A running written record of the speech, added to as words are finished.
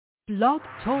Blog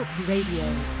Talk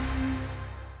Radio.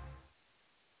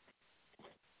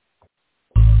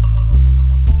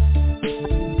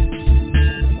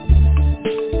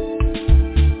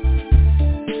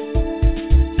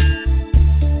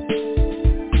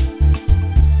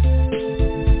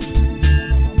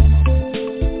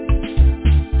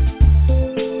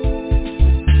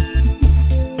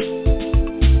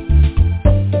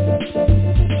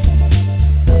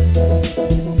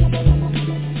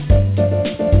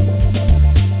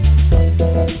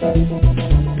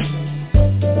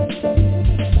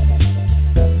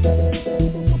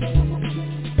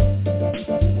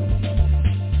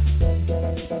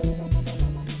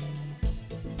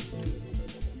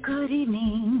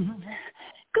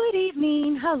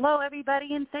 Hello,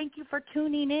 everybody, and thank you for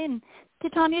tuning in to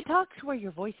Tanya Talks, where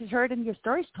your voice is heard and your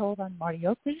stories told on Marty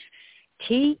Oakley's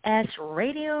TS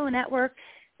Radio Network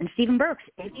and Stephen Burke's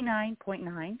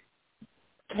 89.9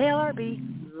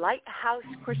 KLRB Lighthouse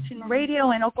Christian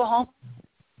Radio in Oklahoma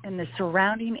and the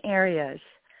surrounding areas.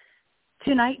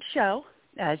 Tonight's show,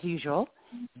 as usual,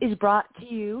 is brought to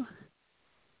you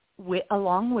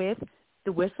along with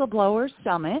the Whistleblowers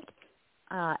Summit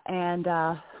and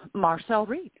Marcel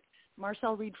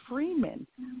Reed Freeman,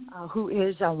 who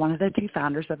is one of the two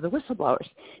founders of the Whistleblowers.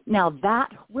 Now, that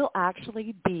will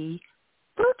actually be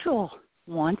virtual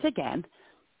once again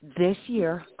this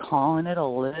year, calling it a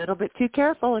little bit too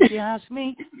careful if you ask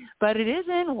me, but it is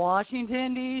in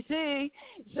Washington, D.C.,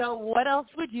 so what else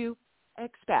would you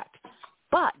expect?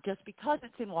 But just because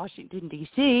it's in Washington,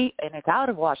 D.C., and it's out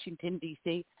of Washington,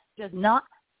 D.C., does not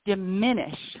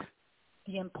diminish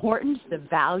the importance, the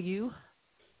value,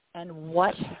 and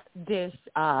what this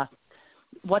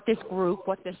group,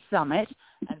 what this summit,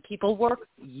 and people work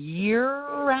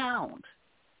year-round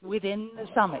within the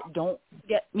summit. Don't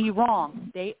get me wrong.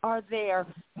 They are there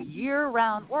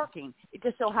year-round working. It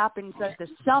just so happens that the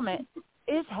summit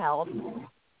is held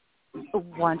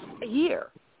once a year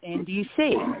in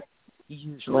D.C.,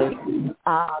 usually,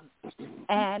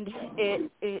 and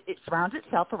it surrounds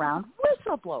itself around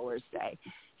Whistleblowers Day.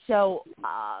 So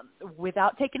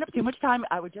without taking up too much time,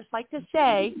 I would just like to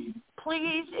say,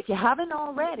 please, if you haven't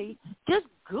already, just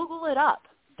Google it up,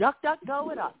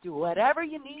 DuckDuckGo it up, do whatever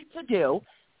you need to do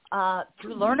to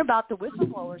learn about the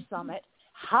Whistleblower Summit,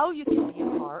 how you can be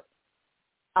a part.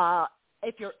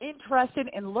 If you're interested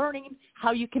in learning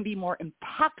how you can be more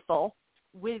impactful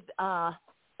with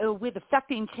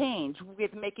affecting change,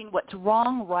 with making what's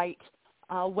wrong right,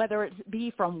 whether it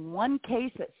be from one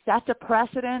case that sets a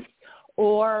precedent,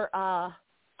 or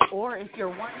if you're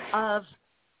one of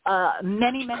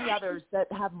many, many others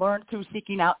that have learned through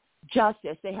seeking out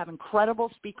justice. They have incredible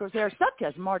speakers there, such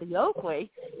as Marty Oakley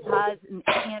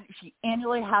she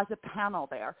annually has a panel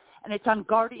there, and it's on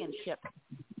guardianship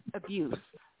abuse.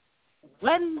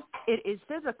 When it is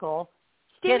physical,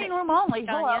 standing room only,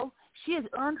 hello, she has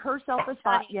earned herself a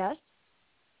spot, yes?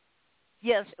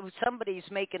 Yes, somebody's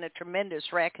making a tremendous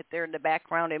racket there in the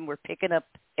background, and we're picking up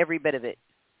every bit of it.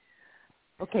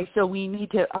 Okay, so we need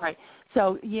to, all right.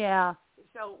 So, yeah,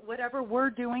 so whatever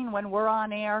we're doing when we're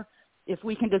on air, if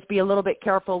we can just be a little bit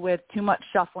careful with too much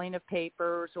shuffling of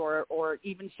papers or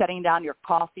even setting down your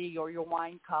coffee or your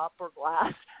wine cup or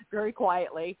glass very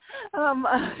quietly,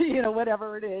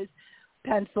 whatever it is,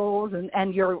 pencils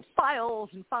and your files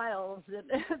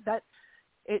that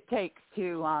it takes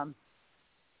to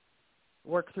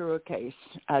work through a case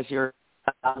as you're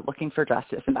looking for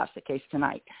justice, and that's the case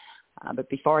tonight. But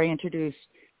before I introduce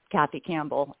Kathy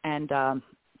Campbell and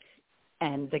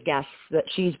the guests that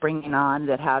she's bringing on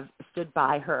that have stood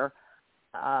by her,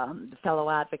 fellow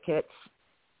advocates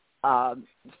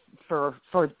for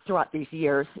throughout these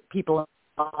years, people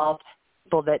involved,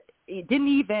 people that didn't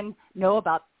even know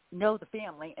the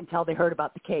family until they heard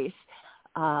about the case.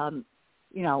 I've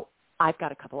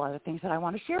got a couple other things that I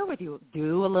want to share with you.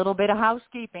 Do a little bit of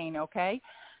housekeeping, okay?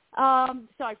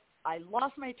 So I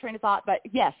lost my train of thought, but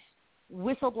yes.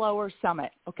 Whistleblower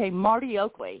Summit. Okay, Marty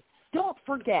Oakley. Don't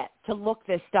forget to look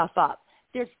this stuff up.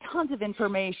 There's tons of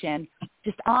information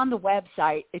just on the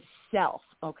website itself,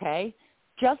 okay?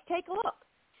 Just take a look.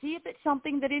 See if it's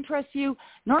something that interests you.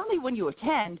 Normally when you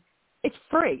attend, it's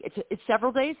free. It's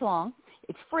several days long.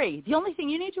 It's free. The only thing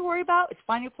you need to worry about is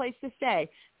finding a place to stay.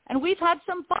 And we've had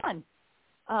some fun.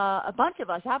 A bunch of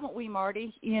us, haven't we,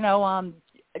 Marty?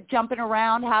 Jumping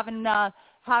around,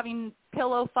 having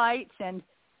pillow fights and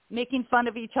making fun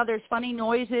of each other's funny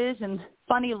noises and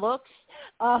funny looks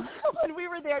when we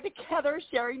were there together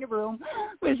sharing a room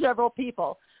with several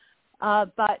people.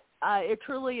 But it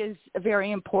truly is a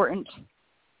very important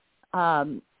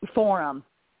forum,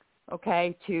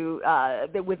 okay,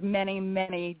 with many,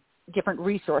 many different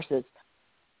resources.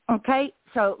 Okay,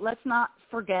 so let's not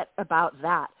forget about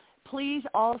that. Please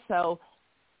also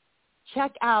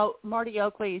check out Marty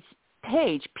Oakley's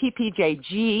page,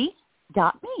 ppjg.me,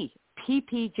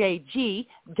 ppjg.me,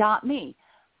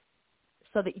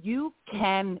 so that you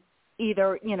can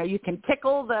either, you can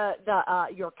tickle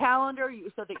your calendar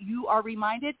so that you are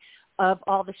reminded of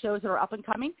all the shows that are up and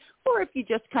coming, or if you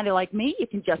just kind of like me, you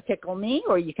can just tickle me,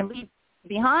 or you can leave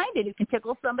behind and you can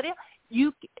tickle somebody else.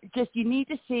 You need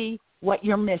to see what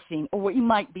you're missing or what you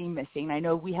might be missing. I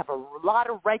know we have a lot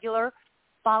of regular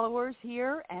followers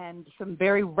here and some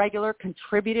very regular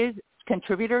contributors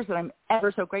that I'm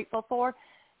ever so grateful for.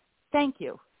 Thank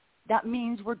you. That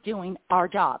means we're doing our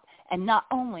job. And not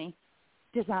only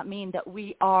does that mean that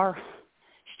we are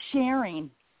sharing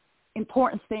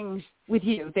important things with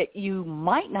you that you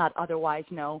might not otherwise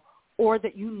know or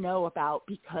that you know about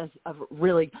because of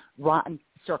really rotten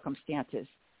circumstances.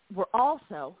 We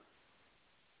also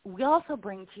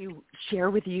bring to share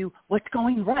with you what's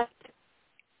going right.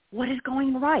 What is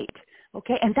going right?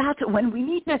 Okay, and that's when we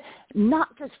need to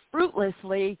not just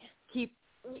fruitlessly keep,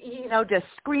 just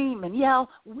scream and yell.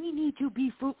 We need to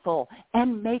be fruitful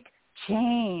and make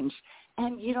change.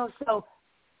 And, so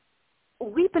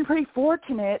we've been pretty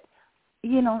fortunate.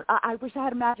 I wish I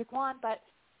had a magic wand, but,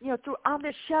 throughout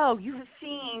this show, you have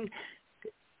seen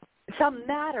some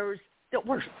matters that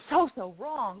were so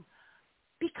wrong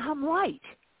become right.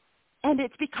 And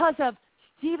it's because of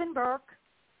Stephen Burke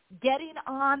getting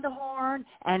on the horn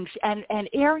and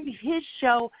airing his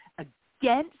show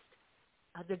against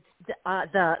the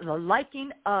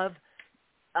liking of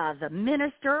the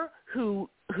minister who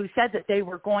said that they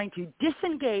were going to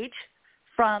disengage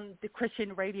from the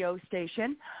Christian radio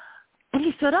station, and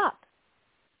he stood up.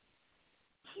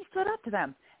 He stood up to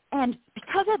them. And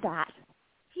because of that,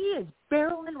 he is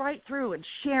barreling right through and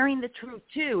sharing the truth,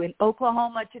 too, in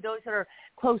Oklahoma to those that are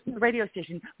close to the radio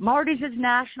station. Marty's is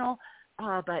national,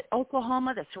 but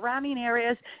Oklahoma, the surrounding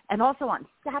areas, and also on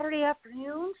Saturday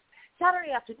afternoons,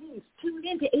 tune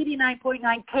in to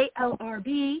 89.9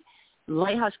 KLRB,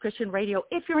 Lighthouse Christian Radio,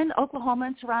 if you're in the Oklahoma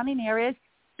and surrounding areas,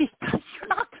 because you're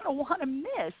not going to want to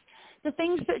miss the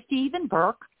things that Stephen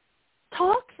Burke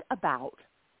talks about.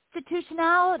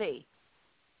 Institutionality.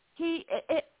 He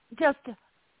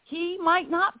might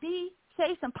not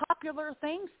say some popular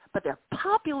things, but they're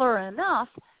popular enough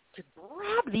to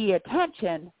grab the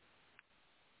attention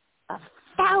of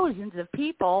thousands of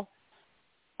people,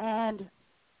 and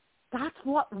that's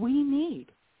what we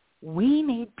need. We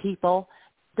need people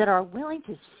that are willing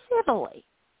to civilly,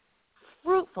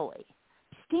 fruitfully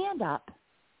stand up,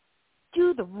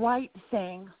 do the right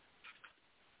thing,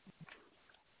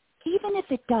 even if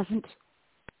it doesn't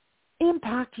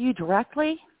impact you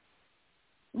directly.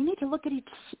 We need to look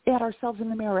at ourselves in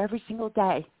the mirror every single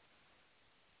day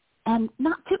and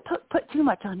not to put too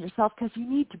much on yourself, because you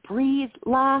need to breathe,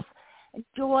 laugh,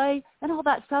 enjoy, and all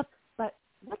that stuff. But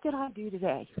what did I do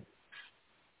today?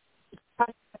 Try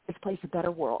to make this place a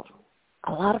better world.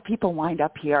 A lot of people wind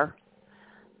up here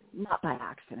not by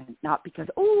accident, not because,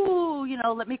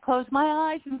 let me close my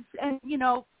eyes and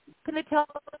going to tell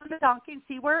the donkey and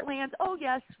see where it lands. Oh,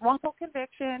 yes, wrongful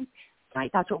conviction. Right,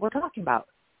 that's what we're talking about.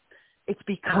 It's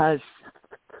because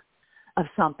of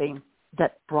something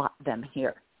that brought them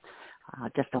here.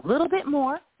 Just a little bit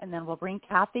more, and then we'll bring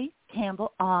Kathy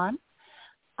Campbell on.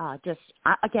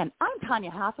 Again, I'm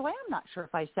Tanya Hathaway. I'm not sure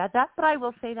if I said that, but I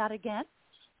will say that again.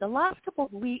 The last couple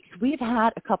of weeks, we've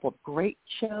had a couple of great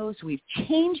shows. We've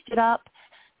changed it up,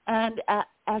 and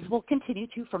as we'll continue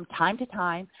to from time to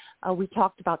time, we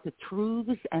talked about the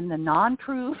truths and the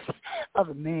non-truths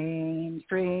of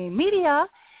mainstream media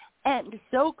and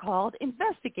so-called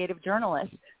investigative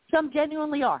journalists. Some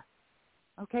genuinely are.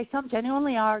 Okay, some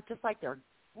genuinely are, just like there are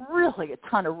really a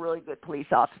ton of really good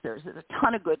police officers. There's a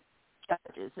ton of good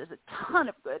judges. There's a ton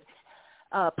of good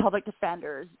public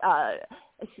defenders,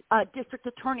 district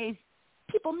attorneys.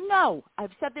 People know,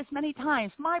 I've said this many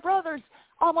times, my brother's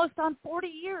almost on 40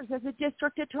 years as a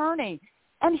district attorney,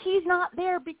 and he's not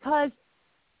there because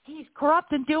he's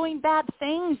corrupt and doing bad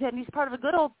things and he's part of a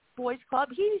good old boys club.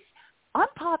 He's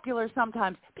unpopular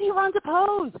sometimes, but he runs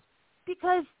opposed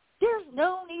because there's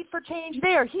no need for change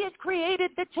there. He has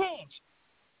created the change.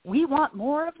 We want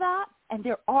more of that, and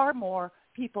there are more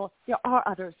people. There are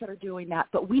others that are doing that,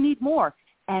 but we need more.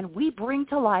 And we bring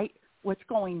to light what's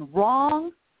going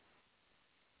wrong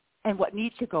and what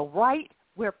needs to go right,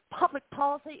 where public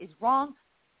policy is wrong,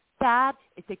 bad,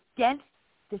 it's against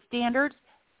the standards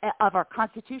of our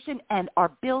Constitution and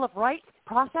our Bill of Rights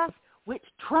process, which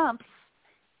trumps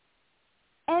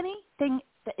anything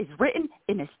that is written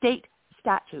in a state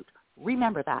statute.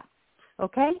 Remember that,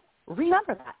 okay?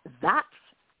 Remember that. That's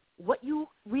what you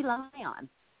rely on.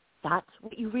 That's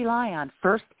what you rely on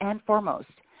first and foremost.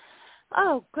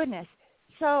 Oh, goodness.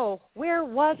 So where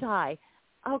was I?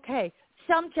 Okay,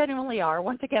 some genuinely are.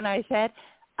 Once again, I said,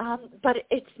 but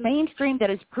it's mainstream that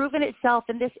has proven itself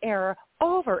in this era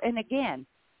over and again.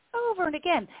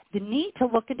 The need to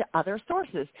look into other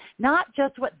sources, not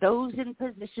just what those in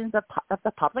positions of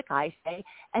the public eye say,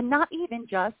 and not even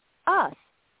just us,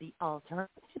 the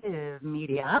alternative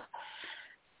media,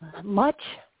 much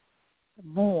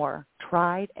more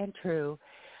tried and true.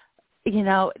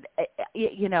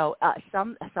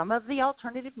 Some of the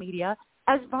alternative media,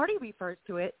 as Marty refers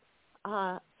to it,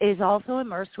 is also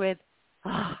immersed with,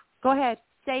 go ahead,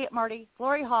 say it, Marty,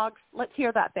 glory hogs. Let's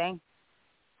hear that thing.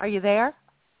 Are you there?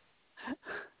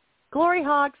 Glory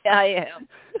hogs. I am.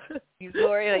 You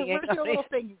glory. Where's your little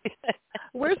thing?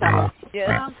 Where's that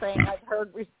sound thing I've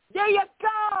heard? There you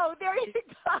go.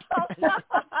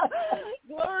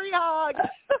 Glory hogs.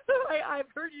 I've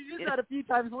heard you use that a few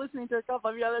times listening to a couple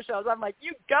of the other shows. I'm like,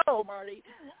 you go, Marty.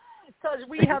 Because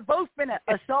we have both been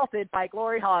assaulted by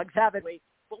glory hogs, haven't we?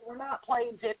 But we're not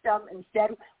playing victim.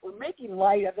 Instead, we're making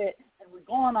light of it, and we're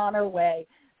going on our way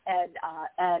and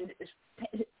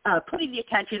putting the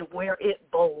attention where it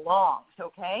belongs.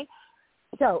 Okay.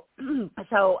 So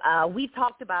we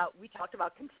talked about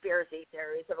conspiracy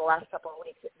theories over the last couple of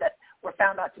weeks that were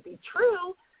found out to be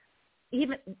true.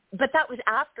 But that was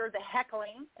after the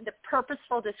heckling and the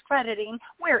purposeful discrediting,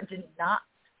 where it did not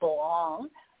belong,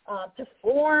 to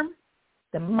form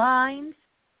the minds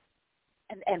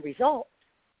and results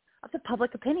of the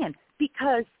public opinion,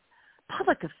 because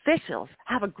public officials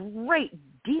have a great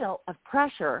deal of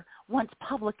pressure once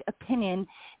public opinion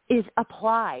is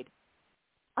applied.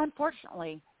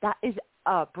 Unfortunately, that is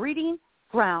a breeding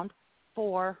ground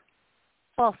for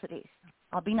falsities.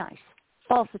 I'll be nice.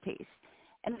 Falsities.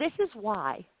 And this is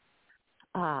why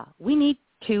we need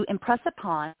to impress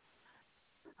upon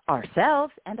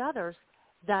ourselves and others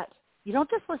that you don't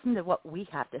just listen to what we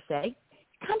have to say.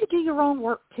 You kind of do your own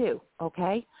work too,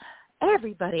 okay?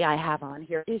 Everybody I have on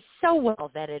here is so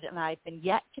well vetted, and I've been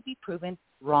yet to be proven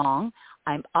wrong.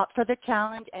 I'm up for the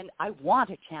challenge, and I want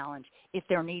a challenge if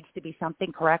there needs to be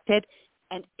something corrected,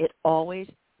 and it always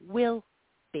will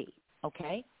be,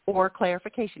 okay? Or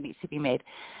clarification needs to be made.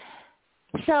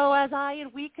 So as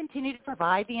we continue to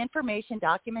provide the information,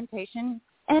 documentation,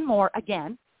 and more,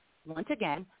 once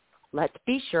again, let's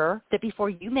be sure that before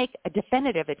you make a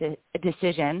definitive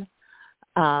decision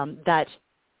that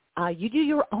you do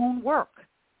your own work,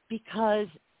 because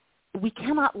we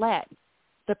cannot let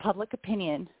the public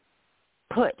opinion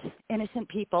put innocent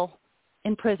people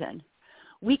in prison.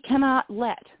 We cannot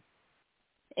let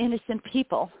innocent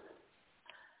people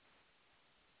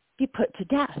be put to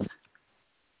death.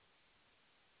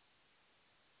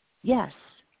 Yes,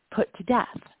 put to death.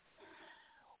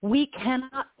 We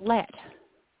cannot let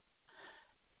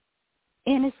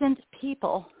innocent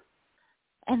people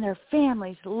and their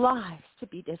families' lives to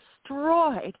be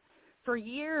destroyed for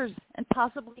years and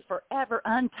possibly forever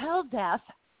until death,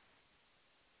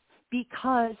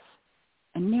 because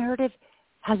a narrative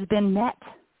has been met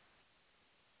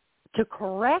to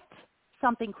correct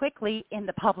something quickly in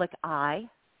the public eye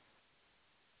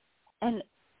and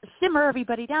simmer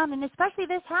everybody down. And especially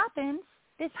this happens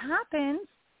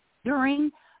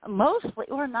during mostly,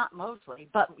 or not mostly,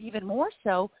 but even more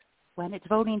so when it's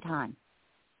voting time,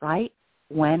 right?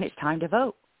 When it's time to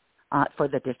vote for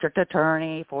the district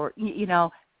attorney, for,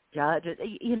 judges.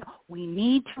 We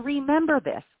need to remember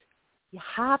this. You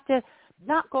have to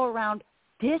not go around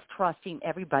distrusting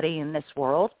everybody in this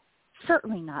world.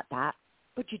 Certainly not that,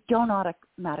 but you don't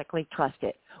automatically trust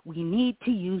it. We need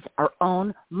to use our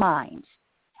own minds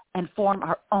and form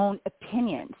our own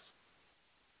opinions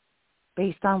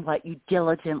based on what you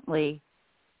diligently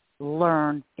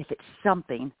learn, if it's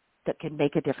something that can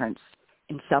make a difference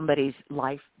in somebody's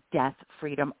life, death,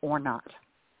 freedom, or not.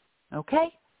 Okay?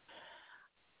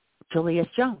 Julius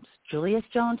Jones. Julius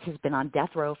Jones has been on death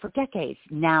row for decades.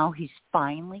 Now he's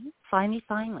finally found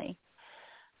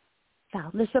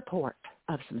the support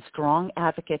of some strong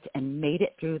advocates and made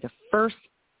it through the first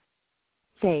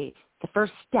phase, the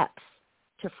first steps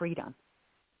to freedom.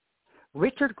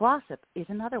 Richard Glossip is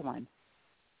another one.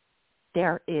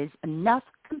 There is enough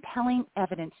compelling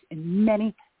evidence in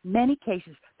many, many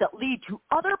cases that lead to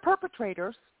other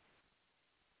perpetrators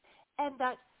and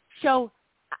that show,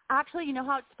 actually, you know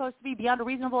how it's supposed to be beyond a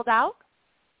reasonable doubt?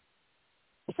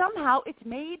 Somehow it's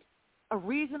made a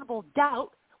reasonable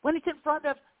doubt when it's in front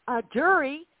of a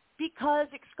jury because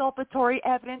exculpatory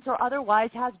evidence or otherwise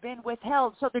has been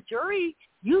withheld. So the jury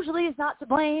usually is not to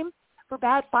blame for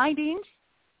bad findings.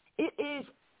 It is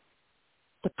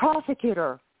the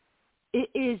prosecutor It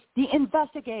is the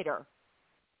investigator.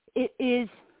 It is,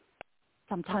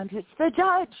 sometimes it's the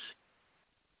judge.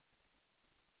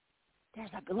 There's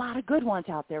a lot of good ones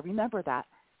out there. Remember that.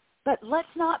 But let's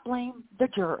not blame the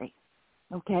jury,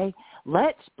 okay?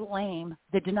 Let's blame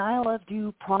the denial of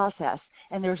due process.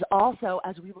 And there's also,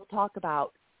 as we will talk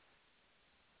about,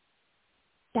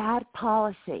 bad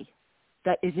policy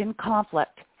that is in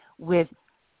conflict with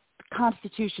the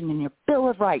Constitution and your Bill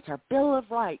of Rights, our Bill of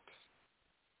Rights,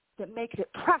 that makes it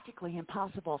practically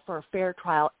impossible for a fair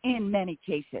trial in many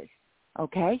cases,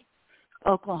 okay?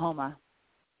 Oklahoma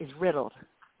is riddled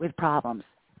with problems.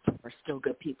 There's still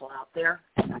good people out there,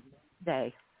 and I'm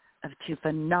today of two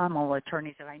phenomenal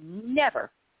attorneys that I never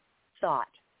thought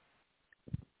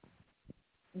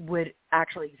would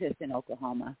actually exist in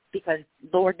Oklahoma, because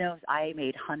Lord knows I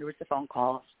made hundreds of phone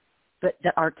calls, but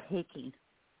that are taking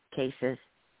cases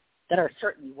that are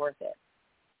certainly worth it,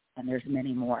 and there's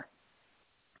many more.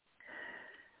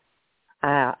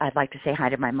 I'd like to say hi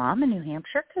to my mom in New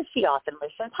Hampshire because she often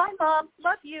listens. Hi, Mom.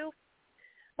 Love you.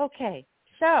 Okay,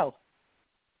 so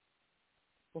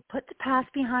we'll put the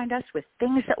past behind us with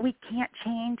things that we can't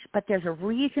change, but there's a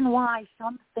reason why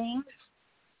some things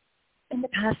in the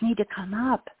past need to come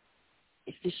up.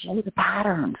 It's to show the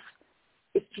patterns.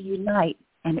 It's to unite,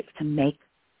 and it's to make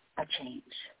a change.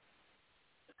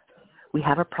 We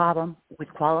have a problem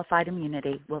with qualified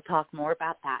immunity. We'll talk more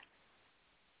about that.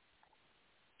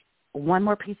 One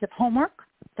more piece of homework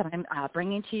that I'm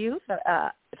bringing to you,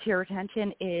 to your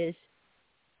attention, is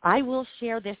I will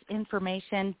share this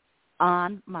information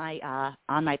on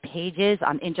my pages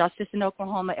on Injustice in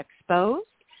Oklahoma Exposed,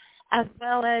 as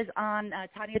well as on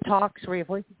Tanya TalkS, where your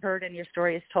voice is heard and your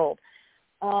story is told.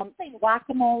 Playing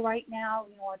whack-a-mole right now.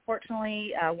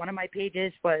 Unfortunately, one of my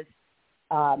pages was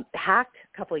hacked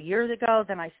a couple of years ago.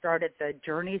 Then I started the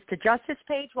Journeys to Justice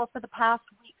page. Well, for the past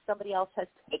week, somebody else has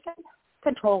taken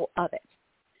control of it.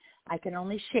 I can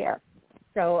only share.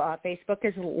 So Facebook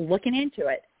is looking into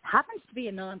it. Happens to be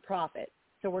a nonprofit.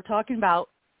 So we're talking about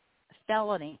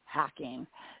felony hacking.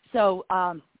 So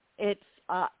it's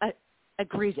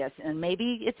egregious. And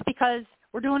maybe it's because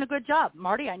we're doing a good job.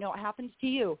 Marty, I know it happens to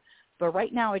you. But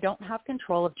right now I don't have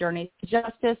control of Journeys to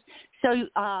Justice. So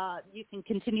you can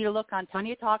continue to look on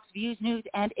Tanya TalkS, Views, News,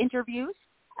 and Interviews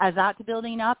as that's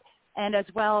building up. And as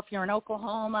well, if you're in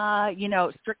Oklahoma,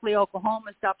 strictly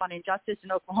Oklahoma stuff on Injustice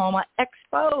in Oklahoma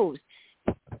Exposed.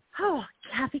 Oh,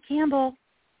 Kathy Campbell,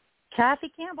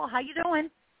 how you doing?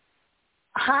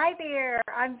 Hi there.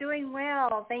 I'm doing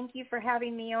well. Thank you for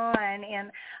having me on. And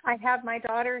I have my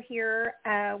daughter here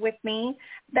with me.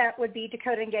 That would be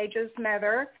Dakota Engage's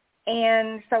mother.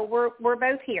 And so we're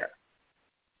both here.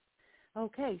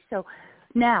 Okay. So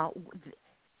now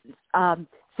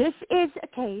this is a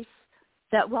case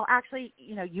that, well, actually,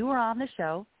 you were on the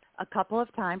show a couple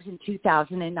of times in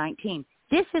 2019.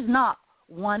 This is not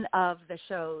one of the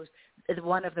shows,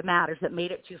 one of the matters that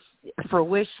made it to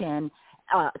fruition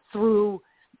through,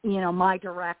 my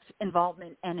direct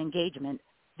involvement and engagement.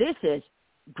 This is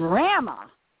Grandma.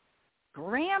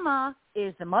 Grandma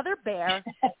is the mother bear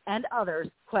and others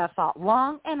who have fought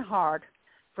long and hard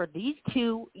for these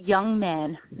two young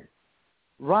men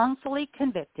wrongfully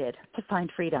convicted to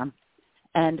find freedom,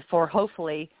 and for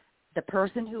hopefully the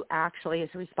person who actually is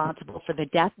responsible for the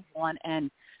death of one and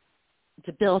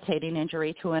debilitating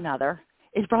injury to another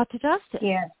is brought to justice.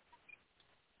 Yes.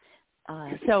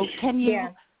 So can you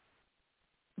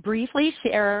briefly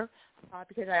share,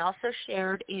 because I also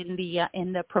shared in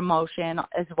the promotion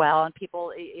as well, and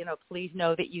people, please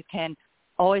know that you can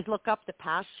always look up the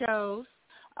past shows,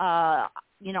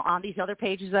 on these other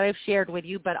pages that I've shared with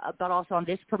you, but also on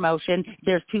this promotion,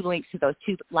 there's 2 links to those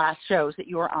 2 last shows that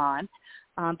you were on.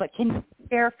 But can you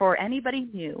share for anybody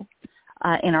new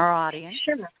in our audience,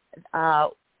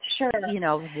 Sure.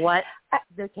 What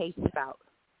the case is about?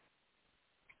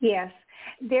 Yes.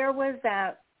 There was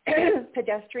a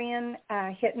pedestrian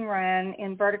hit and run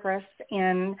in Verdigris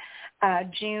in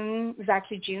June. It was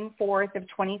actually June 4th of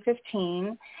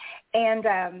 2015.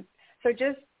 And so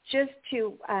just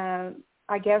to,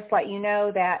 I guess, let you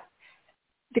know that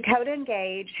Dakota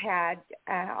Engage had,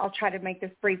 I'll try to make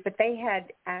this brief, but they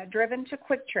had driven to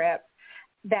Quick Trip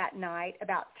that night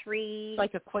about 3. It's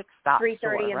like a quick stop 3:30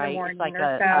 store, in right? the morning it's like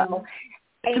or so.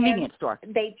 Convenience store.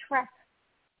 They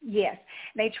Yes.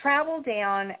 They travel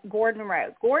down Gordon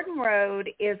Road. Gordon Road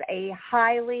is a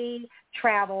highly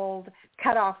traveled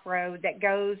cutoff road that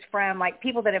goes from like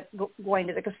people that are going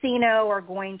to the casino or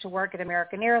going to work at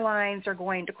American Airlines or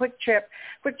going to Quick Trip.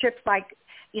 Quick Trip's like,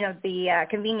 you know, the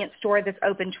convenience store that's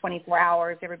open 24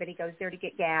 hours. Everybody goes there to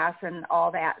get gas and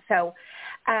all that. So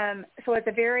it's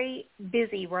a very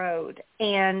busy road.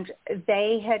 And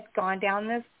they had gone down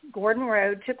this Gordon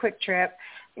Road to Quick Trip,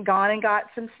 gone and got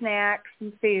some snacks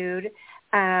and food.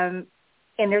 And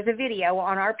there's a video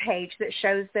on our page that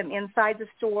shows them inside the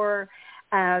store.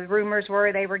 Rumors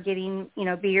were they were getting, you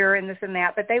know, beer and this and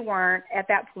that, but they weren't at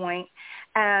that point.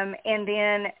 And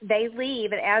then they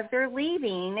leave, and as they're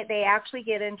leaving, they actually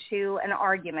get into an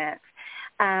argument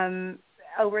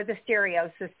over the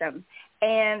stereo system.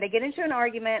 And they get into an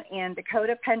argument, and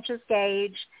Dakota punches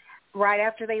Gage right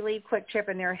after they leave Quick Trip,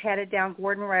 and they're headed down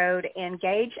Gordon Road, and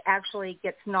Gage actually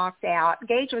gets knocked out.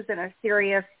 Gage was in a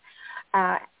serious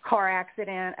car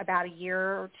accident about a year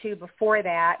or two before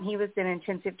that. He was in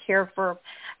intensive care for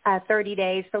 30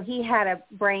 days, so he had a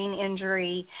brain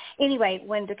injury. Anyway,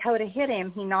 when Dakota hit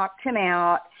him, he knocked him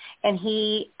out, and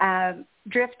he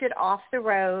drifted off the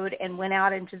road and went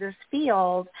out into this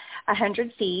field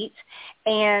 100 feet.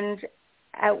 And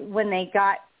when they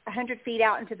got 100 feet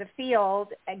out into the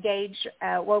field, Gage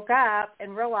woke up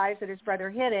and realized that his brother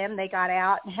hit him. They got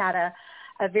out and had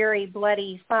a very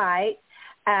bloody fight.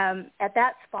 At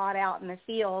that spot out in the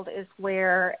field is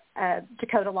where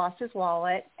Dakota lost his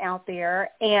wallet out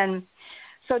there. And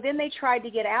so then they tried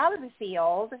to get out of the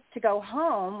field to go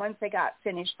home once they got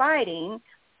finished fighting,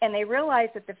 and they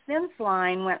realized that the fence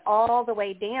line went all the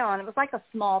way down. It was like a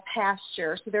small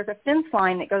pasture. So there's a fence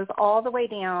line that goes all the way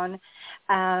down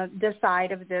the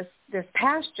side of this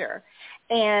pasture.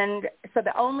 And so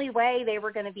the only way they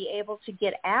were going to be able to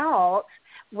get out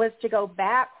was to go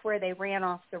back where they ran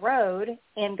off the road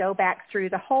and go back through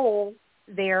the hole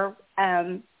there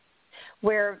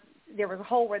where there was a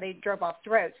hole where they drove off the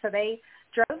road. So they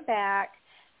drove back,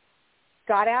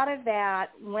 got out of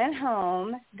that, went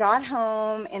home, got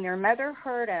home, and their mother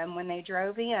heard them when they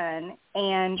drove in,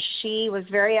 and she was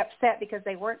very upset because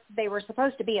they were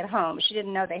supposed to be at home. She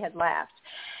didn't know they had left.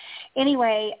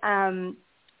 Anyway,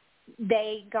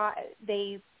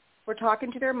 they were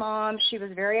talking to their mom. She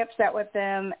was very upset with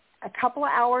them. A couple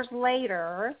of hours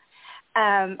later,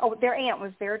 their aunt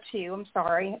was there too. I'm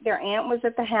sorry. Their aunt was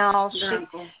at the house.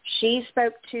 She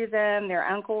spoke to them. Their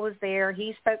uncle was there.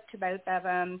 He spoke to both of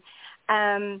them.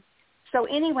 So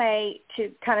anyway,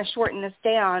 to kind of shorten this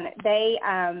down,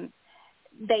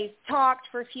 they talked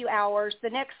for a few hours. The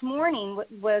next morning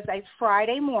was a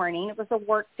Friday morning. It was a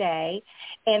work day,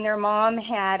 and their mom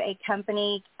had a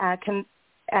company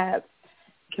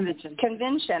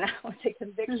convention. I want to say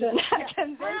conviction. A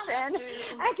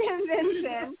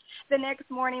convention. The next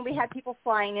morning we had people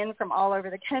flying in from all over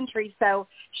the country. So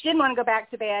she didn't want to go back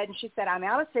to bed, and she said, I'm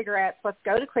out of cigarettes. Let's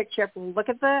go to Quick Trip. We'll look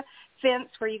at the fence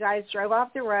where you guys drove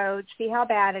off the road, see how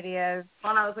bad it is.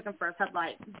 Well, I was looking for his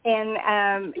headlight.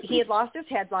 And he had lost his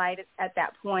headlight at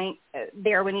that point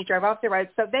there when he drove off the road.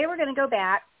 So they were going to go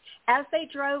back. As they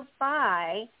drove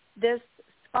by this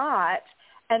spot,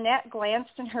 Annette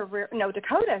glanced in her rear. No,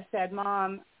 Dakota said,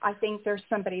 Mom, I think there's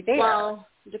somebody there. Well,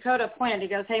 Dakota pointed. He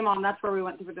goes, hey, Mom, that's where we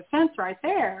went through the fence right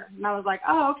there. And I was like,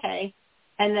 oh, okay.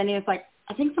 And then he was like,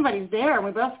 I think somebody's there. And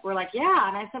we both were like, yeah.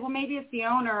 And I said, well, maybe it's the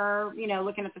owner,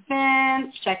 looking at the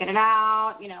fence, checking it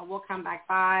out. We'll come back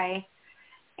by.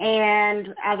 And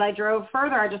as I drove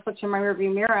further, I just looked in my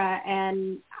rearview mirror,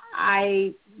 and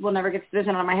I will never get the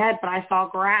vision on my head, but I saw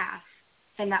grass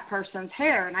in that person's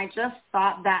hair, and I just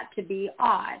thought that to be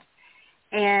odd.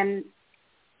 And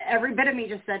every bit of me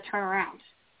just said, turn around.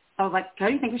 I was like, oh,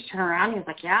 do you think we should turn around? He was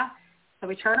like, yeah. So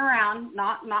we turned around,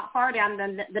 not far down,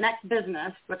 then the next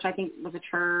business, which I think was a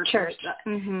church.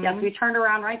 Mm-hmm. Yes, we turned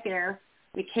around right there.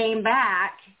 We came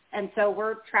back, and so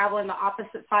we're traveling the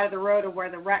opposite side of the road of where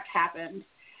the wreck happened.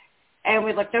 And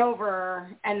we looked over,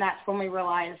 and that's when we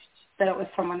realized that it was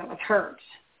someone that was hurt.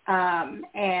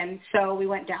 And so we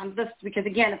went down this, because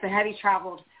again, it's a heavy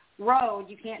traveled road.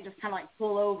 You can't just kind of like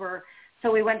pull over.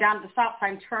 So we went down to the stop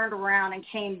sign, turned around, and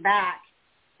came back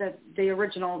the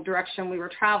original direction we were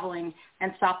traveling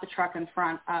and stopped the truck in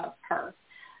front of her.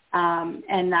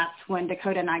 And that's when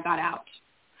Dakota and I got out.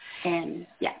 And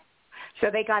yeah. So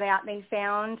they got out and they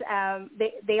found,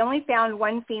 they only found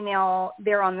one female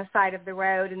there on the side of the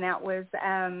road, and that was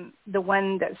the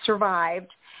one that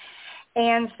survived.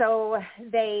 And so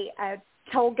they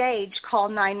told Gage, call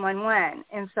 911.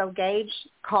 And so Gage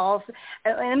calls.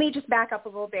 Let me just back up a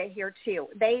little bit here too.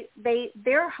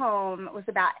 Their home was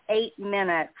about 8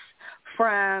 minutes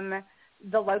from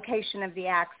the location of the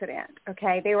accident.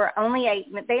 Okay, they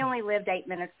only lived 8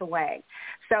 minutes away,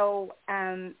 so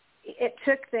it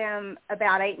took them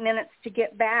about 8 minutes to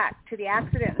get back to the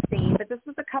accident scene. But this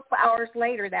was a couple hours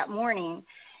later that morning,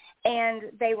 and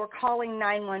they were calling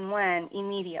 911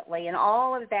 immediately, and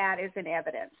all of that is in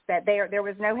evidence that there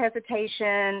was no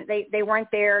hesitation. They weren't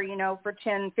there, for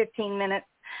 10, 15 minutes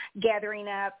gathering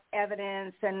up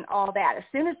evidence and all that. As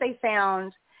soon as they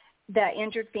found the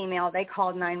injured female, they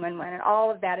called 911, and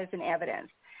all of that is in evidence.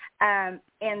 And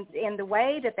the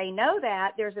way that they know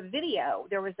that, there's a video.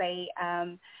 There was a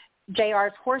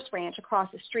JR's horse ranch across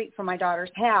the street from my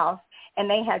daughter's house, and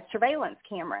they had surveillance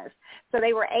cameras. So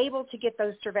they were able to get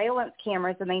those surveillance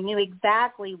cameras, and they knew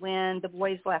exactly when the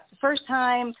boys left the first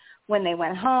time, when they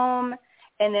went home,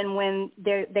 and then when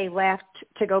they left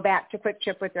to go back to Quick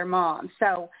Trip with their mom.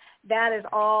 So that is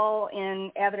all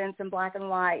in evidence in black and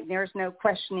white. There's no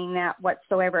questioning that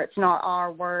whatsoever. It's not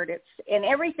our word. And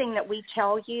everything that we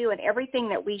tell you and everything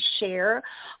that we share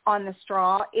on the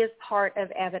straw is part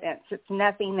of evidence. It's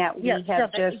nothing that we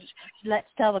have just. Let's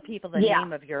tell the people the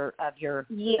name of your.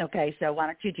 Yeah. Okay, so why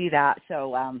don't you do that?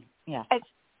 So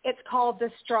It's called The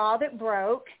Straw That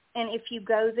Broke. And if you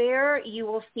go there, you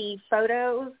will see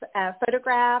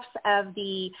photographs of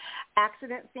the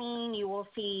accident scene. You will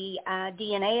see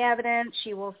DNA evidence.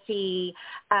 You will see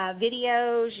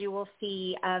videos. You will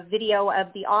see a video of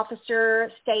the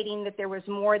officer stating that there was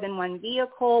more than one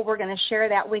vehicle. We're going to share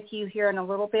that with you here in a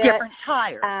little bit. Different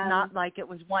tires, not like it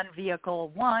was one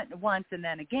vehicle once and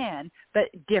then again, but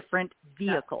different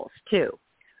vehicles too.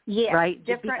 Yes, right?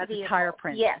 Different vehicles. Tire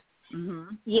print. Yes.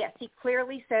 Mm-hmm. Yes, he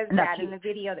clearly says that in the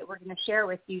video that we're going to share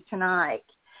with you tonight.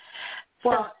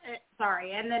 Well,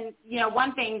 sorry. And then,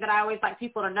 one thing that I always like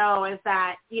people to know is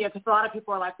that, because a lot of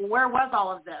people are like, well, where was all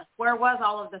of this? Where was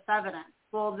all of this evidence?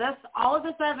 Well, all of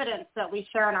this evidence that we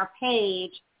share on our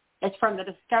page is from the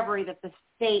discovery that the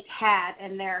state had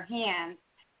in their hands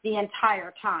the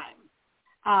entire time.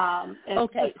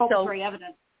 Exculpatory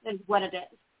evidence is what it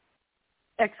is.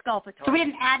 Exculpatory. So we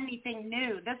didn't add anything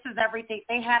new. This is everything.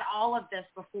 They had all of this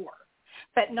before.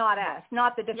 But not us,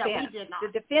 not the defense. Yeah, we did not.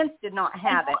 The defense did not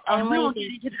have it. We'll get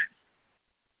into that.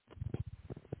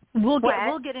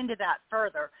 We'll get into that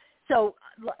further. So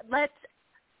let's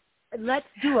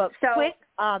do a quick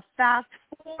fast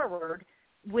forward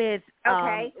with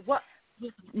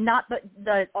not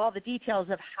all the details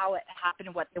of how it happened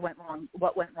and what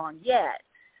went wrong yet,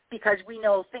 because we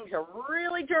know things are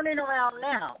really turning around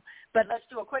now. But let's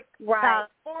do a quick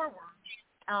fast forward.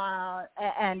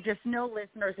 And just know,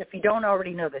 listeners, if you don't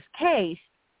already know this case,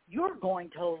 you're going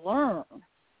to learn.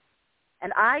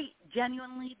 And I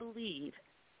genuinely believe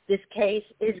this case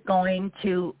is going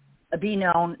to be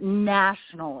known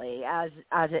nationally, as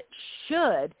it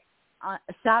should,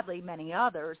 sadly many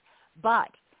others, but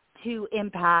to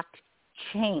impact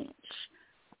change.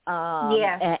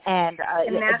 Yes. And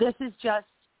this is just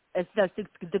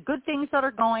the good things that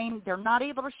are going. They're not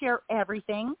able to share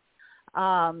everything.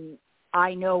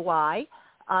 I know why,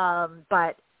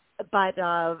 but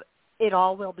it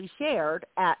all will be shared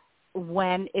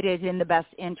when it is in the best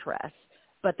interest.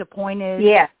 But the point is,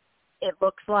 it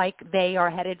looks like they are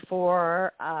headed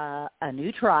for a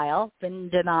new trial, been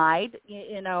denied,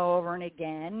 over and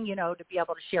again, to be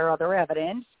able to share other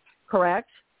evidence, correct?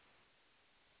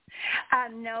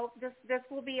 No, this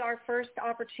will be our first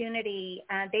opportunity.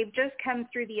 They've just come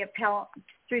through the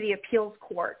appeals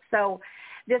court, so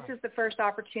this is the first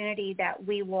opportunity that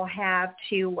we will have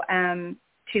to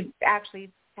actually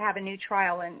have a new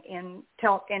trial and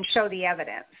show the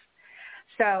evidence.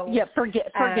 So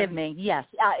forgive me. Yes,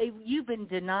 you've been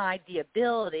denied the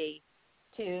ability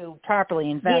to properly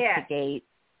investigate,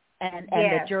 and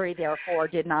the jury therefore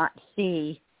did not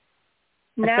see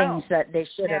the things that they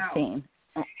should have seen.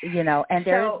 And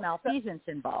there is malfeasance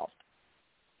involved.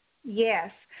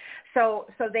 Yes. So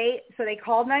they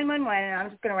called 911, and I'm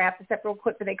just going to wrap this up real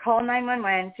quick. But they called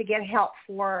 911 to get help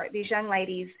for these young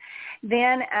ladies.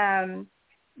 Then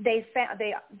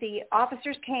the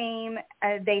officers came.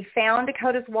 They found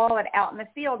Dakota's wallet out in the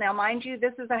field. Now, mind you,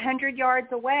 this is 100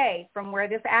 yards away from where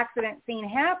this accident scene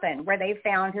happened, where they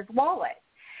found his wallet.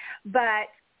 But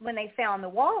when they found the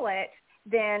wallet,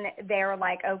 then they're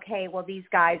like, okay, well, these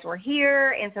guys were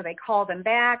here, and so they called them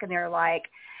back, and they're like,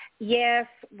 yes,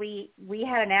 we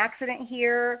had an accident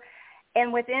here,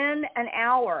 and within an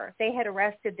hour they had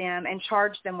arrested them and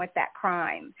charged them with that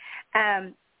crime.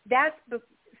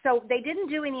 So they didn't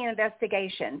do any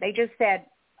investigation. They just said,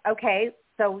 okay,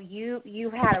 so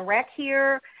you had a wreck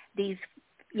here. These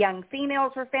young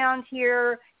females were found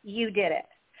here. You did it.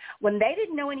 when they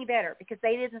didn't know any better because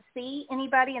they didn't see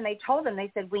anybody, and they told them,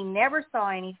 they said, we never saw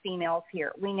any females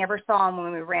here. We never saw them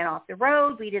when we ran off the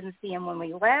road. We didn't see them when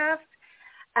we left.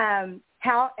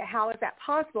 How is that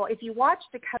possible? If you watch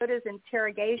Dakota's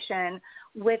interrogation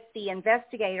with the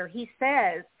investigator, he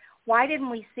says, why didn't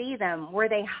we see them? Were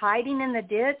they hiding in the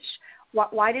ditch?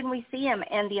 Why didn't we see them?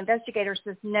 And the investigator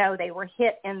says, no, they were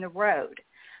hit in the road.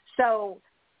 So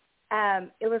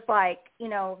it was like,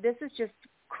 this is just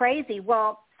crazy.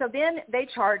 Well, so then they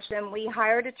charged them. We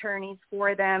hired attorneys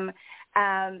for them.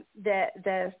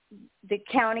 The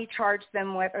county charged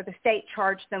them with, or the state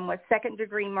charged them with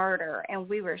second-degree murder, and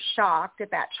we were shocked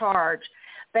at that charge.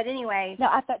 But anyway,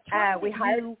 now at that time, we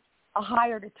hired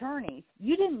hired attorneys.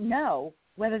 You didn't know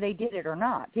whether they did it or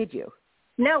not, did you?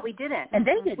 No, we didn't. And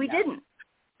they didn't. We know. didn't.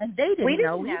 And they didn't, we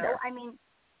didn't know either. I mean,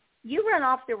 you run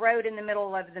off the road in the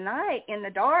middle of the night in the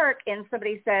dark, and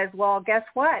somebody says, well, guess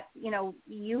what?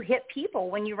 You hit people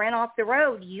when you ran off the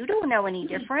road. You don't know any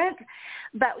different.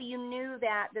 But you knew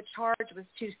that the charge was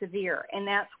too severe, and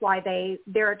that's why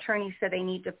their attorney said they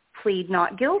need to plead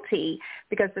not guilty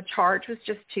because the charge was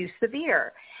just too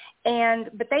severe.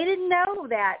 But they didn't know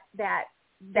that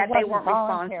they weren't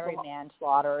voluntary responsible.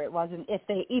 Manslaughter. It wasn't if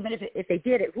they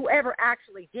did it, whoever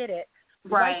actually did it,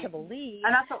 Right. right to believe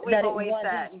And that's what we've that always it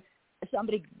wasn't said.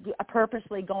 somebody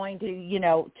purposely going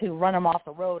to run them off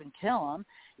the road and kill them.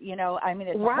 I mean,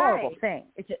 it's a horrible thing.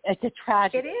 It's a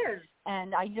tragedy. It is.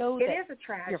 And I know It that is a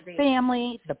tragedy. your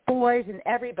family, the boys, and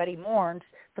everybody mourns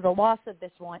for the loss of this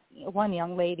one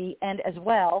young lady, and as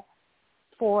well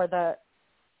for the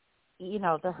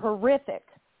horrific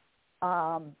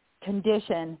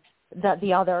condition that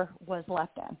the other was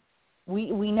left in.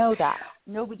 We know that.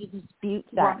 Nobody disputes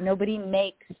that. Right. Nobody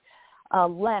makes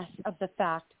less of the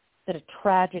fact that a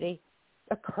tragedy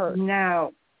occurred.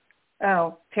 No.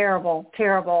 Oh, terrible,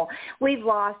 terrible. We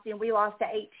lost an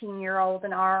 18-year-old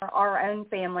in our own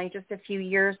family just a few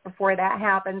years before that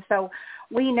happened. So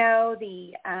we know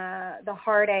the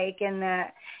heartache and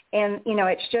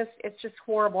it's just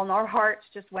horrible. And our hearts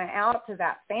just went out to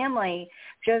that family.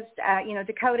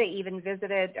 Dakota even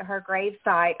visited her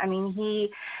gravesite. I mean,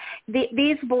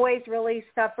 these boys really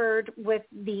suffered with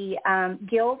the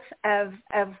guilt of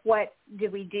what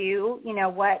did we do?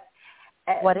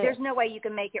 There's no way you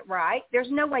can make it right. There's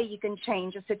no way you can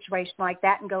change a situation like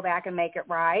that and go back and make it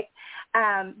right.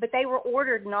 But they were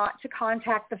ordered not to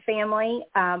contact the family.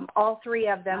 All three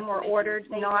of them were ordered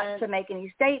not to make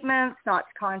any statements, not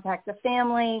to contact the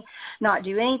family, not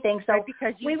do anything. So right,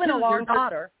 because we went along.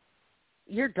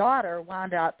 Your daughter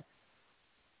wound up,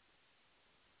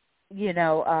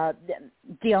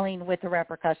 dealing with the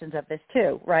repercussions of this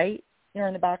too, right? You're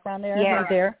in the background there. Yeah. Right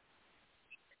there.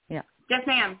 Yeah. Yes,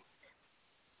 ma'am.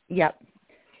 Yep.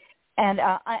 And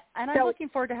I'm looking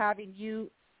forward to having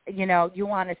you, you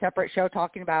on a separate show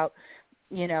talking about,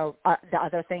 the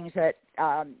other things that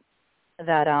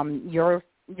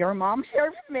your mom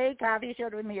shared with me. Kathy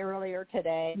shared with me earlier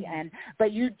today,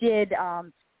 but you did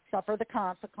suffer the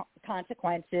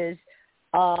consequences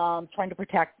trying to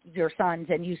protect your sons,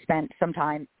 and you spent some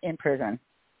time in prison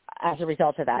as a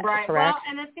result of that. Right. Correct? Well,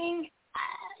 and the thing.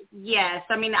 Yes.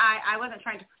 I mean, I wasn't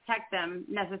trying to protect them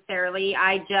necessarily.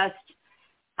 I just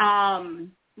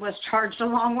was charged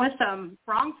along with them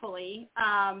wrongfully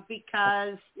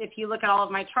because if you look at all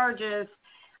of my charges,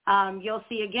 you'll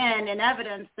see again in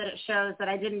evidence that it shows that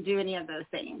I didn't do any of those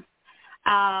things.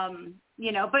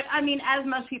 But I mean, as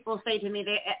most people say to me,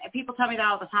 people tell me that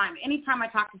all the time. Anytime I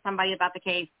talk to somebody about the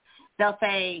case, they'll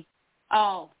say,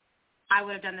 oh, I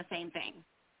would have done the same thing.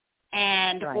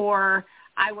 Or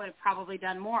I would have probably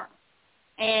done more.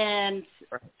 And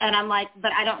I'm like,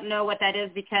 but I don't know what that is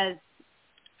because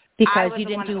you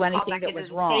didn't do anything that was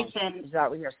wrong. Is that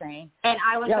what you're saying? And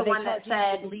I was the one that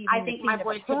said, I think my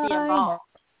boys could be involved.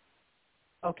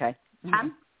 Okay. Huh?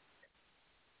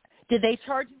 Did they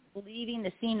charge you with leaving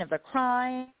the scene of the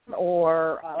crime,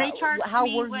 or they charged how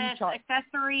me were you with charged?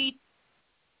 accessory?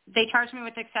 They charged me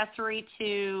with accessory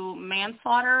to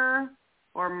manslaughter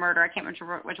or murder. I can't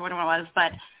remember which one it was,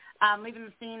 but leaving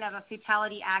the scene of a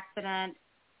fatality accident,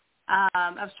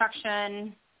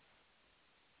 obstruction.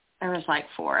 There was like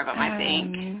 4 of them, I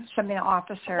think. Something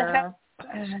officer.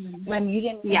 When you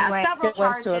didn't. Yeah, several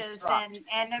charges,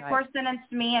 and of course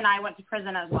sentenced me, and I went to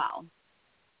prison as well.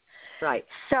 Right.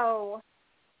 So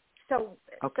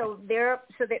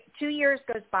that 2 years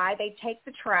goes by. They take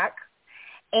the truck,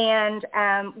 and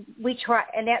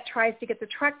Annette tries to get the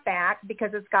truck back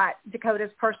because it's got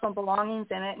Dakota's personal belongings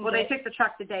in it. Well, they took the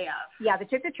truck the day of. Yeah, they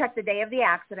took the truck the day of the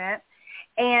accident,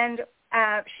 and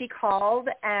she called,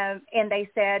 and they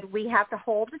said, we have to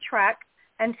hold the truck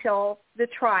until the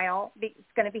trial is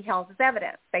going to be held as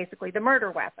evidence, basically the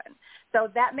murder weapon. So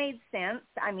that made sense.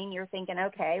 I mean, you're thinking,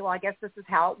 okay, well, I guess this is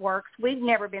how it works. We've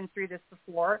never been through this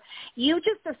before. You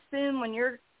just assume when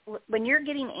you're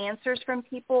getting answers from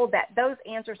people that those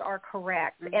answers are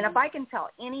correct. Mm-hmm. And if I can tell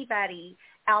anybody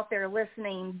out there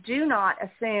listening, do not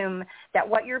assume that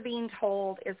what you're being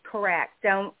told is correct.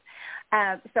 Don't.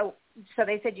 So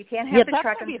they said you can't have the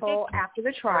truck until after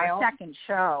the trial. Second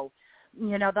show.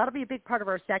 That'll be a big part of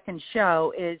our second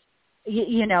show is,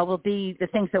 will be the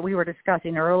things that we were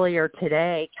discussing earlier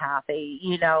today,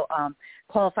 Kathy,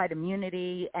 qualified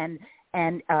immunity and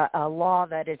a law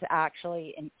that is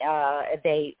actually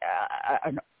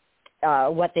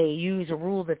what they use, a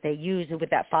rule that they use with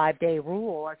that 5-day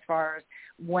rule as far as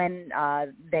when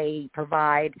they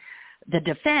provide the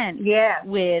defense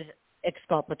with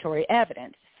exculpatory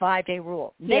evidence. 5-day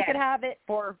rule. They could have it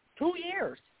for 2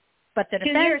 years, but the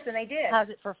defense 2 years, and they did. has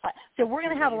it for 5. So we're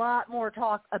going to have a lot more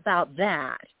talk about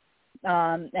that,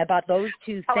 about those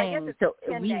two things. I guess it's so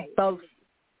 10 we days. both.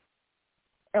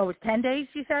 Oh, it's 10 days.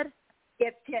 You said?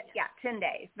 It's 10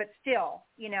 days, but still,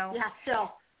 Yeah,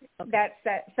 still. That's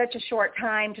such a short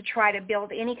time to try to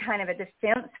build any kind of a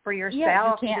defense for yourself.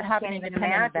 Yeah, you can't have can't an even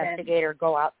independent imagine. investigator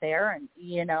go out there and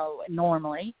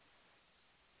normally.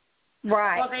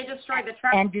 Right. Well, they destroyed the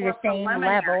truck and do the same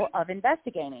level of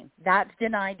investigating. That's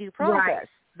denied due process.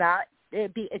 Right.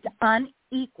 It's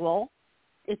unequal.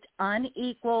 It's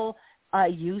unequal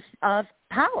use of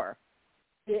power.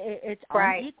 It's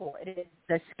unequal.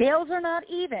 The scales are not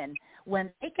even.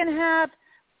 When they can have,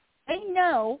 they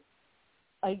know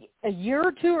a year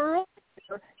or two earlier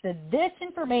that this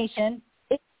information.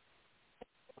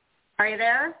 Are you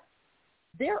there?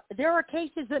 There are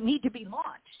cases that need to be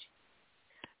launched.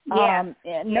 Yeah.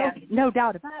 No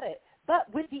doubt about it.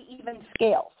 But with the even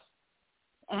scales.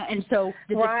 And so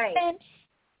the defense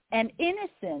and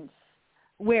innocence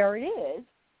where it is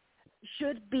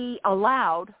should be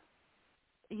allowed,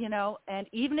 and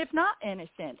even if not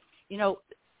innocent,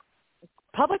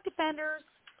 public defenders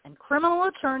and criminal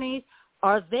attorneys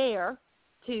are there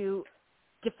to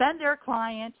defend their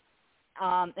client,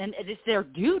 and it is their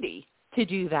duty to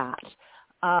do that.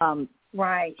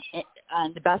 Right.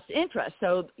 And the best interest.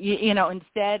 So,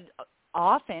 instead,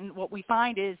 often what we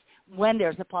find is when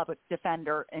there's a public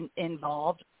defender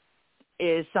involved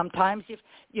is sometimes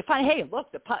you find, hey,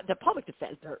 look, the public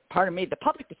defender,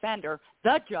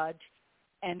 the judge,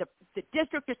 and the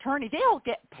district attorney, they all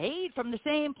get paid from the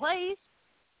same place.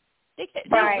 They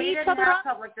see each other on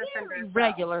a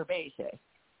regular basis.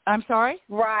 I'm sorry?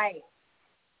 Right.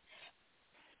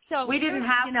 So we didn't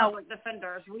have public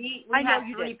defenders. We had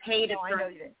 3 paid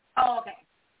attorneys. Oh, okay.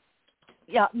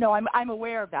 Yeah, no, I'm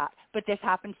aware of that. But this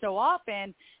happens so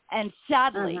often, and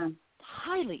sadly,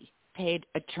 highly paid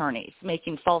attorneys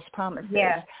making false promises.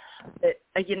 Yeah.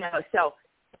 So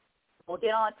we'll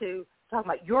get on to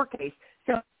talking about your case.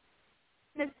 So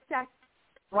in a second,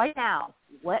 right now,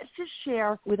 let's just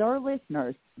share with our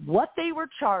listeners what they were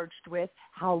charged with,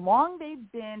 how long they've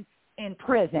been in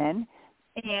prison,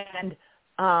 and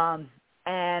a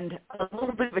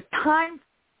little bit of a time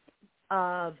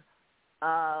of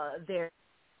their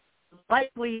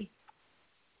likely,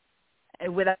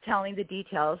 without telling the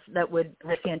details, that would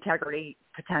risk the integrity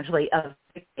potentially of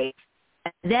the case.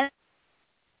 And then,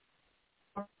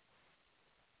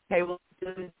 we'll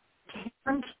do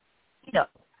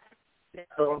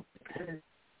so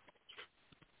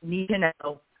need to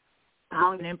know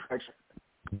how an impression.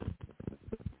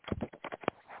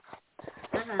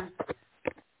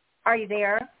 Are you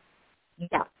there?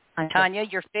 Yeah. Tanya,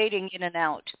 you're fading in and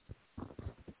out.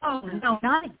 Oh, no,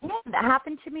 not again. That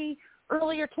happened to me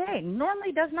earlier today.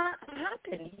 Normally does not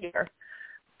happen here.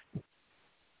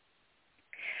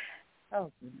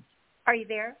 Oh. Are you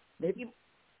there?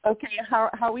 Okay, how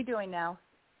are we doing now?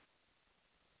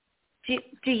 Do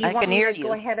you want me to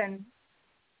go ahead and...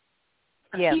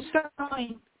 Yes.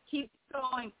 Keep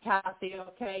going, Kathy,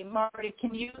 okay? Marty,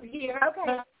 can you hear?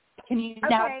 Okay. Can you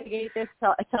navigate this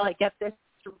until I get this?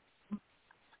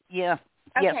 Yeah.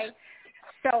 Okay.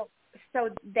 Yes. So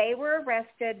they were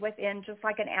arrested within just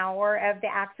like an hour of the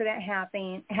accident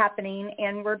happening,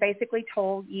 and were basically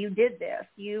told, you did this.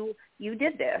 You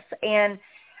did this. And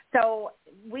so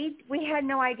we had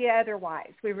no idea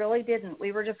otherwise. We really didn't.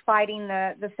 We were just fighting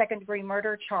the second-degree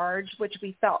murder charge, which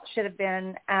we felt should have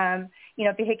been,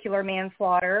 vehicular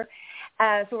manslaughter.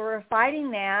 So we were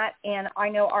fighting that, and I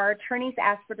know our attorneys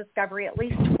asked for discovery at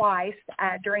least twice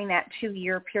during that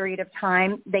 2-year period of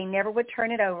time. They never would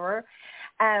turn it over.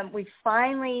 We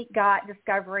finally got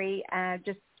discovery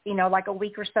just, like a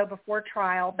week or so before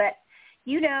trial. But,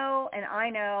 you know, and I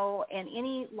know, and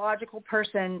any logical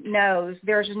person knows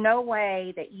there's no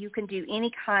way that you can do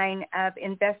any kind of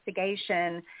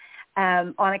investigation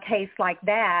on a case like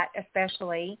that,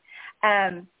 especially.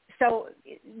 So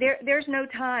there's no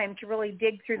time to really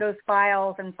dig through those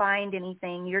files and find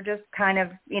anything. You're just kind of,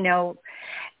 you know,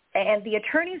 and the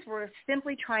attorneys were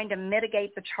simply trying to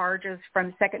mitigate the charges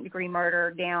from second-degree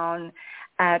murder down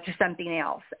to something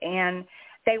else. And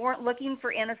they weren't looking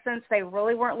for innocence. They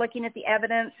really weren't looking at the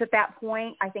evidence at that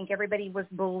point. I think everybody was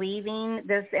believing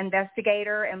this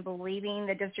investigator and believing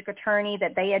the district attorney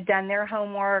that they had done their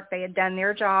homework, they had done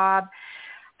their job.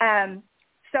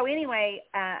 So anyway,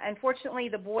 unfortunately,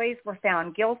 the boys were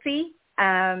found guilty.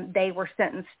 They were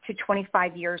sentenced to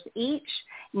 25 years each.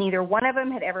 Neither one of them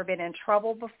had ever been in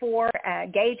trouble before.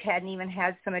 Gage hadn't even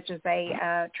had so much as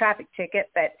a traffic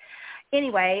ticket. But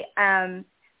anyway,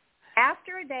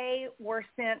 after they were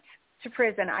sent to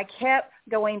prison, I kept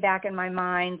going back in my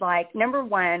mind, like, number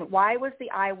one, why was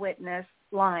the eyewitness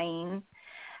lying?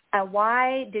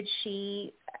 Why did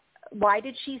she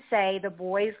say the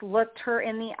boys looked her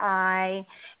in the eye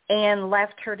and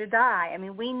left her to die? I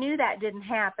mean, we knew that didn't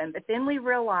happen, but then we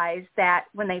realized that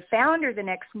when they found her the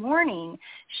next morning,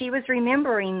 she was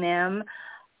remembering them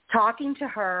talking to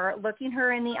her, looking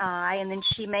her in the eye, and then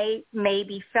she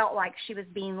maybe felt like she was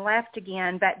being left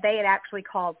again, but they had actually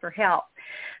called for help.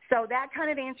 So that kind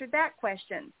of answered that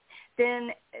question.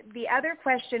 Then the other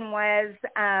question was,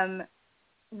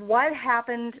 what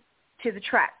happened to the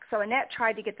truck? So Annette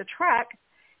tried to get the truck,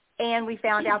 and we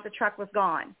found out the truck was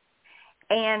gone.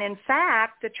 And in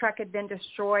fact, the truck had been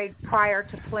destroyed prior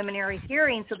to preliminary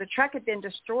hearing, so the truck had been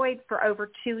destroyed for over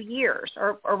 2 years,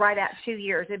 or right at 2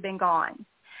 years it had been gone.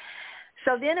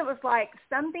 So then it was like,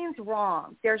 something's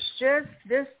wrong. There's just,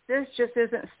 this just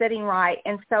isn't sitting right.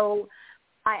 And so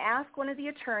I asked one of the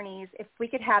attorneys if we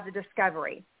could have the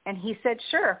discovery. And he said,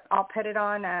 sure, I'll put it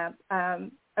on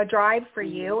a drive for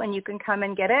you, and you can come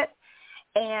and get it.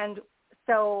 And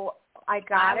so I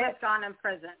got it. I was gone in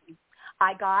prison.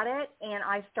 I got it, and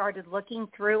I started looking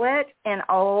through it, and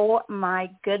oh, my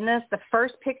goodness, the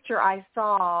first picture I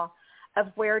saw of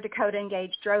where Dakota and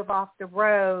Gage drove off the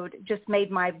road just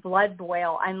made my blood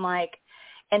boil. I'm like,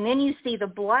 and then you see the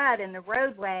blood in the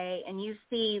roadway, and you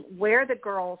see where the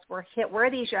girls were hit, where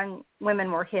these young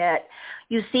women were hit.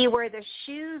 You see where the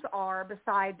shoes are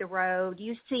beside the road.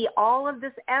 You see all of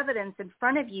this evidence in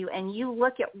front of you, and you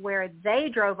look at where they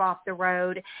drove off the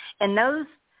road, and those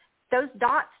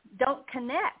dots don't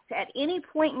connect at any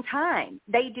point in time.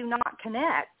 They do not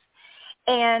connect.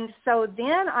 And so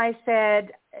then I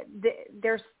said,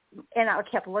 and I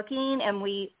kept looking, and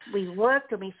we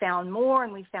looked, and we found more,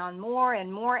 and we found more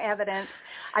and more evidence.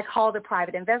 I called a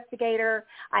private investigator.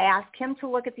 I asked him to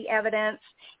look at the evidence.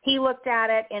 He looked at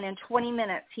it, and in 20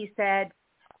 minutes he said,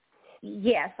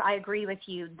 yes, I agree with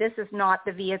you. This is not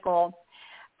the vehicle.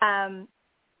 And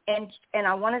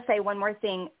I want to say one more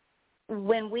thing.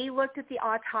 When we looked at the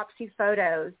autopsy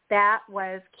photos, that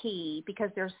was key, because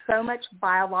there's so much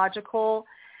biological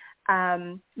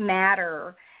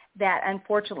matter that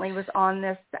unfortunately was on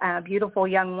this beautiful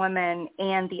young woman.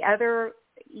 And the other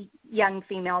young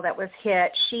female that was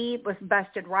hit, she was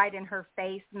busted right in her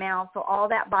face, mouth, so all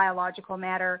that biological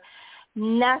matter,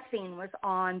 nothing was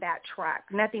on that truck.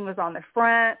 Nothing was on the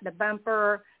front, the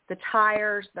bumper, the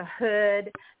tires, the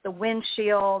hood, the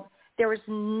windshield. There was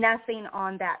nothing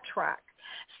on that truck.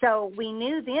 So we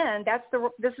knew then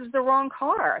this is the wrong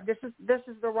car. This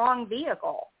is the wrong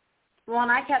vehicle. Well,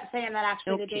 and I kept saying that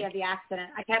actually the day of the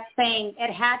accident. I kept saying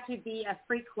it had to be a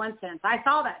freak coincidence. I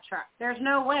saw that truck. There's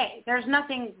no way. There's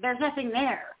nothing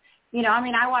there. You know, I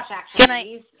mean, I watch action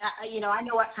movies. I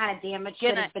know what kind of damage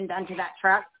should have been done to that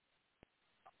truck.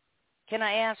 Can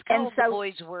I ask how old the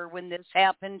boys were when this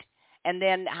happened? And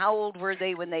then how old were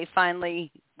they when they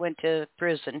finally went to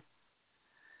prison?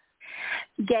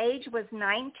 Gage was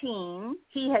 19.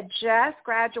 He had just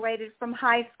graduated from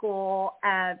high school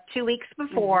 2 weeks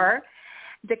before. Mm-hmm.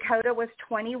 Dakota was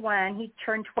 21. He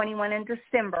turned 21 in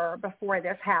December before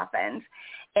this happened.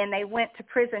 And they went to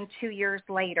prison 2 years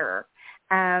later.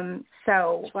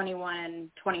 So 21 and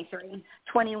 23.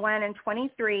 21 and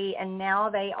 23, and now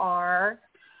they are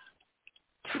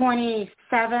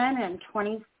 27 and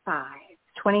 25.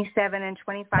 27 and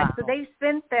 25. Wow. So they've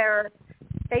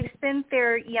spent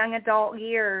their young adult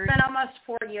years. It's been almost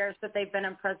 4 years that they've been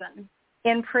in prison.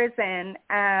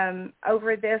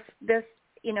 Over this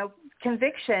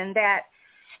conviction that,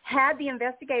 had the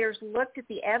investigators looked at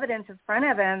the evidence in front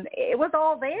of them, it was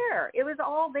all there. It was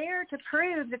all there to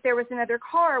prove that there was another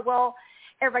car. Well,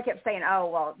 everybody kept saying, oh,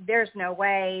 well, there's no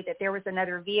way that there was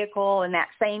another vehicle in that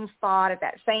same spot at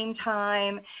that same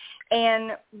time.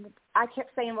 And I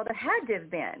kept saying, well, there had to have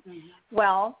been. Mm-hmm.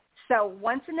 Well, so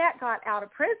once Annette got out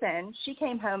of prison, she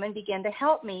came home and began to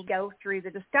help me go through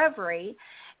the discovery.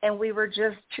 And we were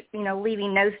just,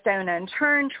 leaving no stone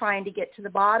unturned, trying to get to the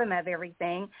bottom of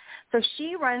everything. So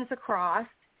she runs across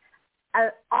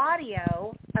an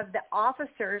audio of the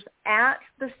officers at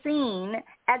the scene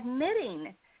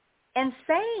admitting and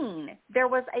saying there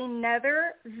was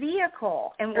another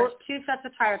vehicle. And there's two sets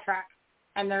of tire tracks,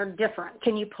 and they're different.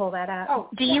 Can you pull that up? Oh,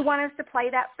 Do you want us to play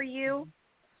that for you?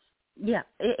 Yeah,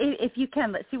 if you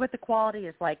can. Let's see what the quality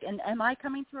is like. And am I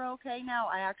coming through okay now?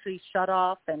 I actually shut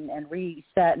off and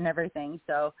reset and everything.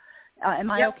 So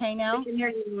am I okay now? I can hear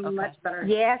you much better.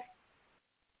 Yes.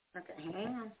 Okay, hang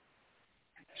on.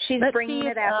 She's bringing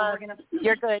it up. And we're gonna...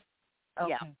 You're good. Okay.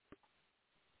 Yeah.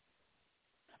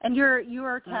 And you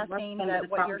are testing that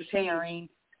what you're sharing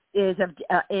is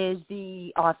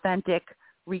the authentic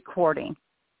recording,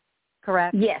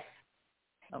 correct? Yes.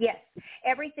 Okay. Yes.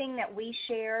 Everything that we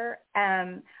share,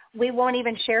 we won't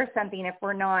even share something if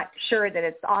we're not sure that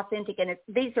it's authentic. And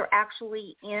these are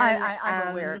actually in I'm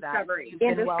aware of that. Discovery.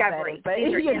 In Discovery. But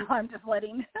I'm just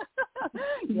letting.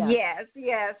 Yeah.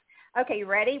 Yes. Okay, you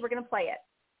ready? We're going to play it.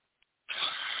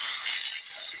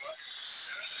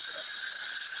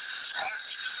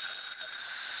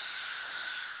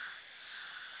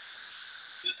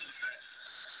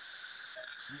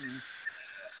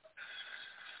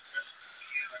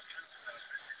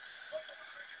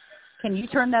 Can you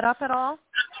turn that up at all?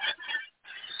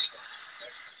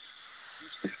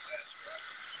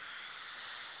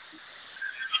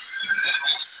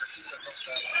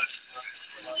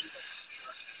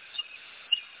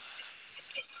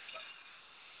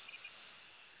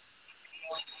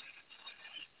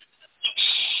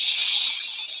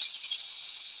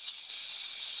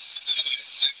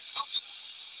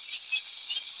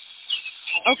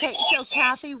 Okay, so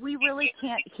Kathy, we really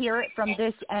can't hear it from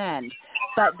this end,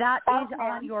 but that is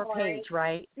on your page,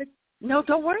 right? No,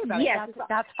 don't worry about it.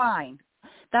 That's fine.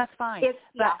 That's fine. It's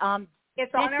on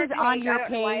your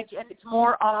page, and it's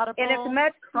more audible. And it's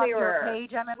much clearer. From your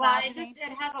page, I'm imagining.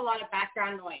 Well, it has a lot of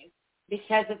background noise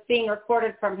because it's being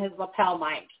recorded from his lapel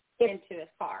mic into his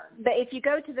car. But if you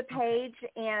go to the page,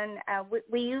 and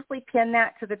we usually pin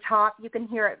that to the top, you can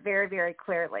hear it very, very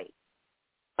clearly.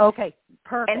 Okay,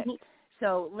 perfect.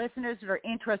 So listeners that are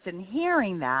interested in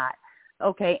hearing that,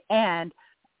 okay, and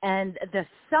the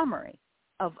summary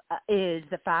of is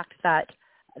the fact that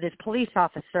this police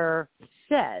officer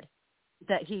said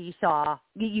that he saw.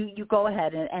 You go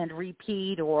ahead and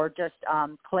repeat or just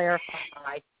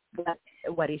clarify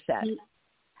what he said.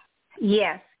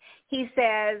 Yes, he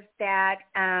says that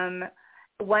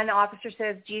one officer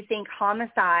says, "Do you think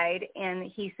homicide?"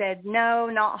 And he said, "No,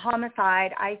 not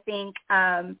homicide. I think."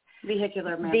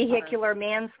 Vehicular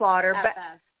manslaughter,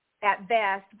 at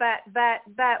best,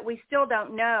 but we still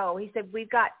don't know. He said, we've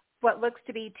got what looks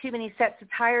to be too many sets of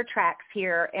tire tracks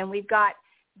here, and we've got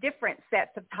different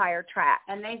sets of tire tracks.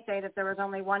 And they say that there was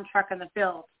only one truck in the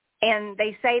field. And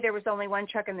they say there was only one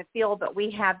truck in the field, but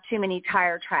we have too many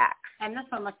tire tracks. And this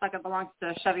one looks like it belongs to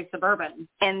a Chevy Suburban.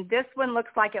 And this one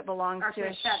looks like it belongs to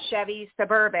a Chevy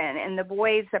Suburban. And the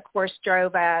boys, of course,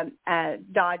 drove a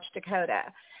Dodge Dakota.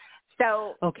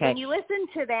 So when you listen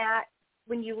to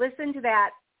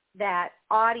that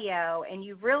audio, and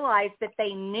you realize that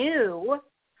they knew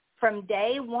from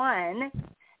day one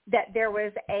that there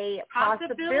was a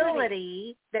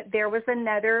possibility that there was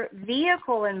another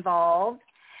vehicle involved,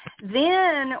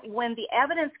 then when the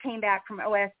evidence came back from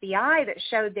OSBI that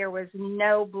showed there was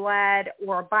no blood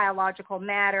or biological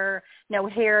matter, no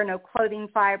hair, no clothing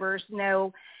fibers,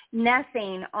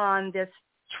 nothing on this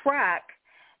truck,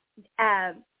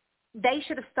 they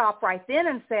should have stopped right then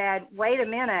and said, wait a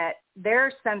minute,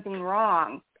 there's something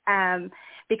wrong.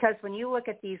 Because when you look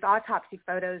at these autopsy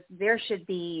photos, there should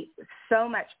be so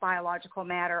much biological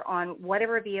matter on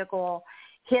whatever vehicle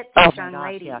hit these young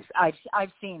ladies. Yes,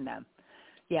 I've seen them.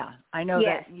 Yeah, I know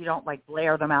that you don't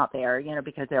blare them out there,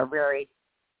 because they're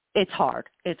it's hard.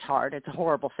 It's a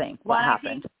horrible thing what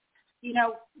happened.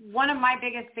 One of my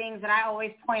biggest things that I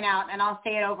always point out, and I'll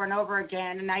say it over and over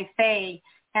again, and I say,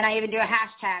 and I even do a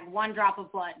hashtag, one drop of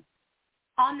blood,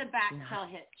 on the back tail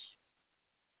hitch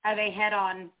of a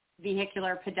head-on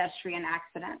vehicular pedestrian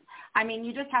accident. I mean,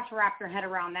 you just have to wrap your head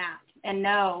around that and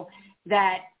know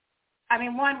that,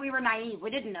 one, we were naive. We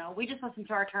didn't know. We just listened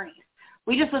to our attorneys.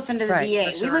 We just listened to the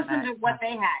DA. We listened to what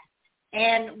they had.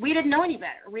 And we didn't know any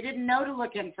better. We didn't know to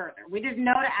look in further. We didn't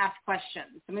know to ask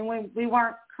questions. I mean, we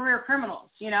weren't career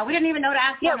criminals, We didn't even know to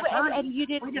ask an attorney. And you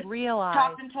didn't we just realize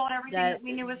talked and told everything that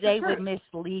we knew was they the truth. would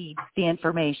mislead the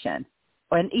information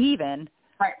and even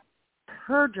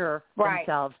perjure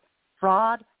themselves.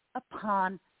 Fraud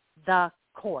upon the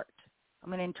court. I'm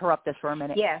going to interrupt this for a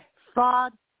minute. Yes.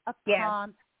 Fraud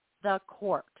upon the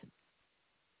court.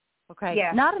 Okay?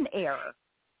 Yes. Not an error.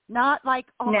 Not like,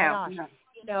 my gosh.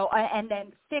 No. And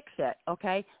then fix it,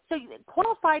 okay? So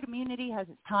qualified immunity has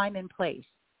its time and place.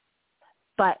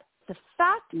 But the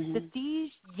fact that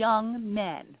these young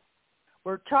men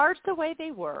were charged the way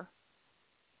they were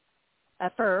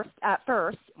at first,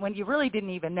 when you really didn't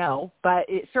even know, but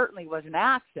it certainly was an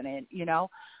accident,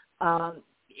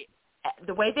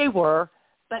 the way they were.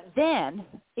 But then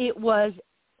it was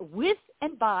with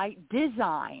and by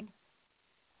design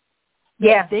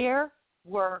that there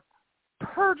were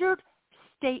perjured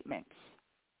statements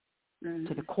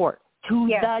to the court, to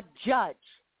the judge,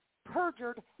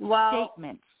 perjured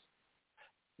statements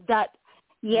that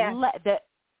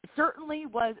certainly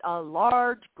was a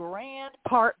large, grand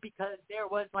part because there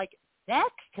was like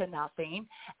next to nothing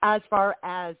as far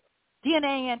as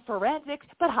DNA and forensics.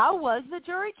 But how was the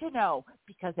jury to know?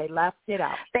 Because they left it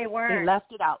out. They weren't. They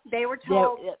left it out. They were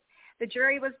told. The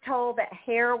jury was told that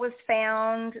hair was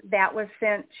found that was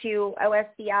sent to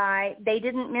OSBI. They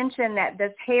didn't mention that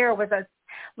this hair was a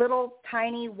little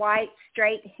tiny white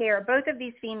straight hair. Both of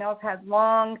these females had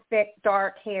long, thick,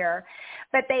 dark hair.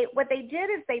 But what they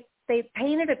did is they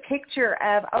painted a picture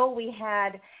of, we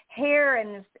had hair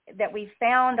in this, that we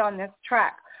found on this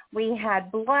truck. We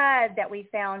had blood that we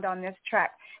found on this truck.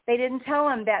 They didn't tell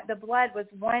them that the blood was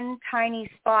one tiny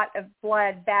spot of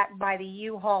blood back by the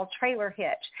U-Haul trailer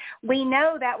hitch. We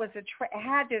know that was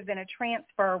had to have been a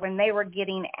transfer when they were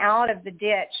getting out of the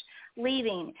ditch,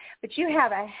 leaving. But you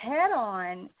have a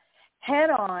head-on,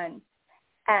 and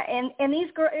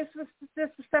these girls, this was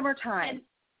the summertime. And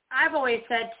I've always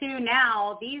said, too,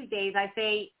 now, these days, I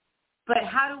say, but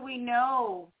how do we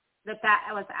know that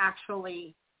was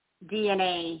actually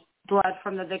DNA blood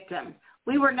from the victim?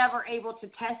 We were never able to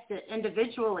test it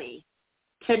individually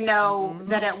to know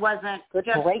that it wasn't just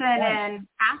sent in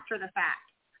after the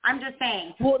fact. I'm just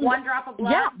saying, one drop of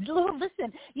blood. Yeah,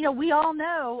 listen, we all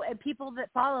know, and people that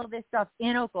follow this stuff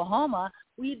in Oklahoma,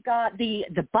 we've got the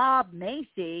Bob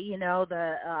Macy,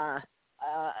 the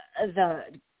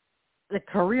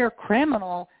career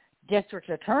criminal district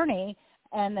attorney,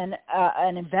 and then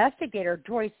an investigator,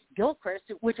 Joyce Gilchrist,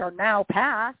 which are now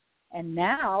passed and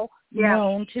now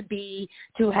known to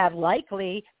have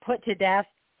likely put to death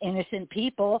innocent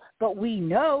people. But we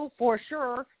know for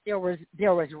sure there was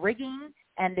rigging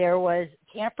and there was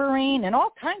tampering and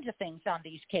all kinds of things on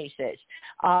these cases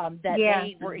that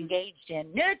they were engaged in,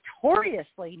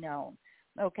 notoriously known,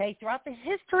 throughout the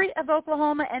history of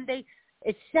Oklahoma. And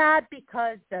it's sad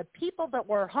because the people that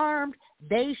were harmed,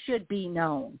 they should be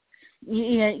known.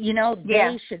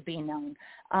 They should be known.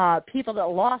 People that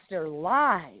lost their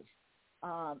lives.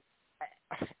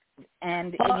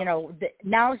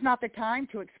 Now is not the time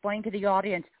to explain to the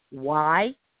audience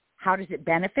why. How does it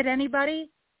benefit anybody?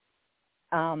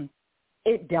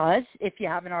 It does, if you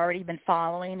haven't already been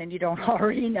following and you don't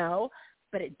already know,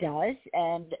 but it does,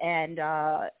 and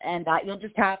that you'll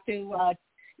just have to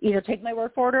either take my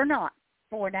word for it or not.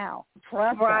 For now,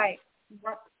 trust us.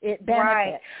 It benefits.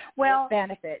 Right. Well, it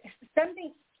benefits.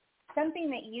 Something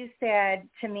that you said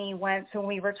to me once when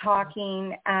we were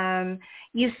talking,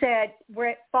 you said,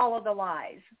 follow the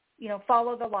lies.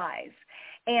 Follow the lies.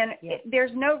 And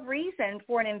there's no reason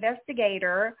for an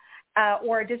investigator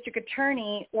or a district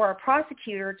attorney or a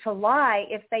prosecutor to lie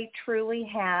if they truly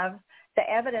have the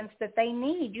evidence that they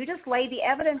need. You just lay the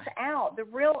evidence out, the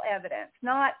real evidence,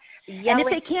 not yelling. And if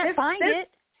they can't find it,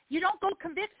 you don't go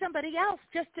convict somebody else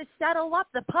just to settle up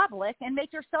the public and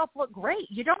make yourself look great.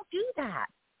 You don't do that.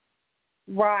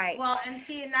 Right. Well, and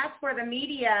that's where the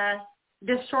media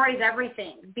destroys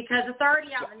everything because it's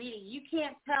already out in the media. You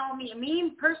can't tell me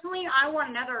personally, I want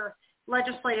another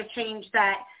legislative change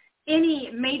that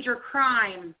any major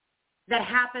crime that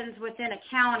happens within a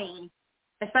county,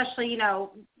 especially,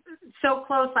 so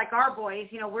close like our boys,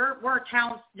 we're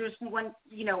towns, there's one,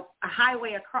 a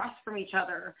highway across from each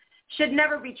other, should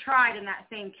never be tried in that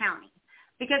same county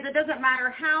because it doesn't matter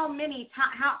how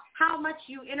much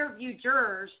you interview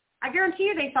jurors. I guarantee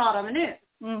you they saw it on the news.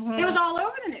 Mm-hmm. It was all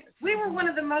over the news. We were one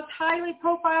of the most highly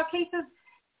profiled cases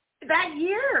that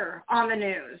year on the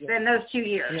news in those 2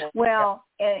 years. Yeah. Well,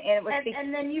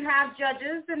 and then you have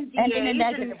judges and DAs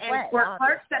and court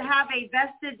clerks that have a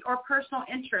vested or personal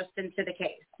interest into the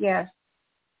case. Yes.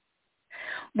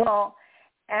 Well,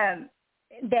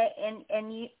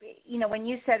 you know, when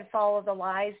you said follow the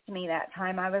lies to me that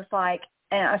time, I was like,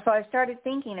 and so I started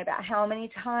thinking about how many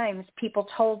times people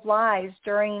told lies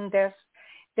during this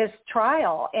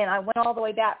trial, and I went all the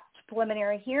way back to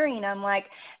preliminary hearing. I'm like,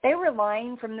 they were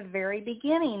lying from the very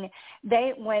beginning.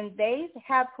 When they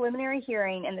have preliminary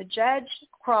hearing and the judge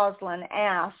Crosland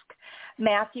asked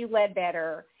Matthew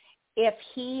Ledbetter if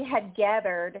he had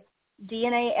gathered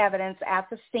DNA evidence at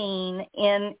the scene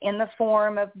in the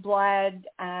form of blood,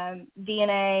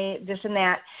 DNA, this and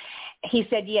that, he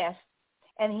said yes.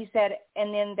 And he said,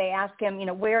 and then they asked him, you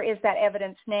know, where is that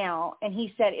evidence now? And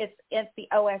he said it's the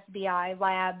OSBI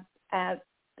lab,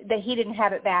 that he didn't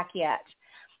have it back yet.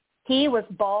 He was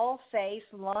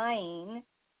bald-faced lying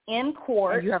in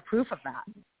court. And you have proof of that.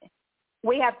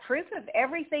 We have proof of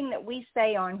everything that we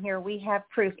say on here. We have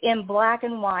proof in black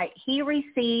and white. He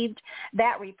received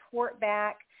that report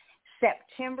back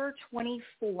September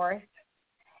 24th.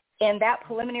 And that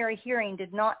preliminary hearing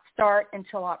did not start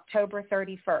until October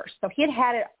 31st. So he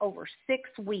had it over 6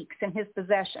 weeks in his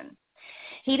possession.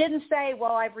 He didn't say,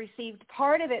 well, I've received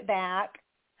part of it back.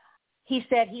 He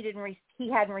said he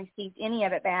hadn't received any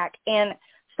of it back. And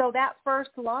so that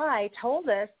first lie told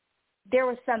us there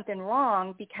was something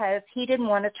wrong because he didn't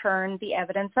want to turn the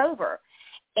evidence over.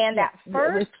 And that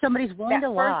first... If somebody's willing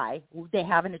to lie, they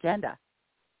have an agenda.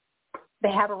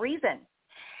 They have a reason.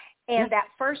 And that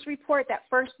first report, that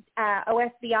first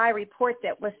OSBI report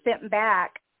that was sent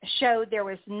back showed there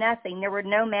was nothing. There were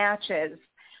no matches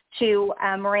to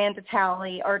Miranda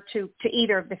Talley or to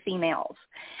either of the females.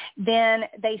 Then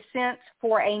they sent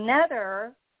for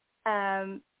another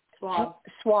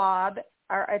swab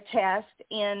or a test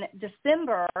in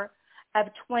December of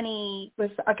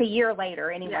was like a year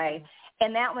later anyway. Yeah.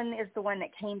 And that one is the one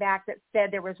that came back that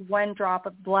said there was one drop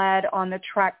of blood on the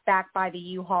truck back by the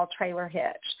U-Haul trailer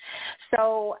hitch.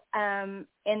 So, and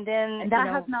that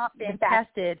has not been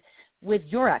tested with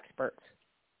your experts.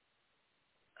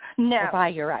 No. Or by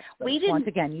your experts. We didn't. Once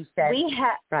again, you said.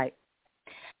 Right.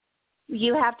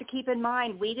 You have to keep in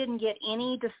mind, we didn't get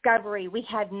any discovery. We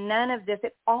had none of this.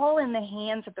 It's all in the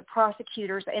hands of the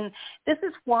prosecutors. And this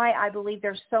is why I believe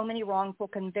there's so many wrongful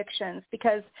convictions,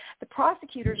 because the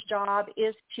prosecutor's job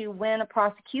is to win a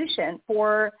prosecution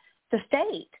for the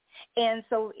state. And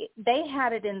so they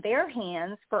had it in their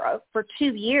hands for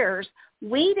 2 years.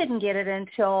 We didn't get it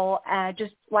until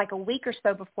just like a week or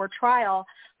so before trial.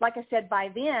 Like I said, by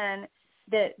then,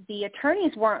 the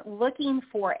attorneys weren't looking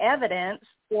for evidence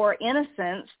or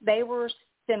innocence. They were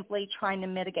simply trying to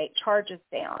mitigate charges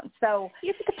down. So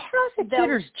the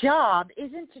prosecutor's job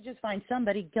isn't to just find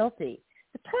somebody guilty.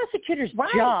 The prosecutor's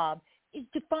job is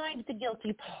to find the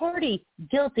guilty party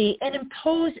guilty and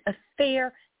impose a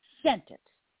fair sentence,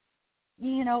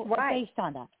 based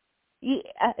on that.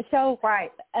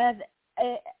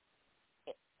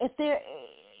 If there,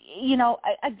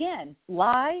 again,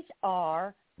 lies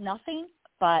are nothing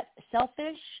but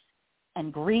selfish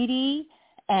and greedy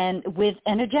and with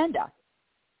an agenda.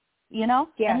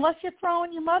 Unless you're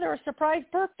throwing your mother a surprise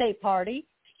birthday party,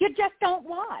 you just don't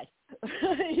lie.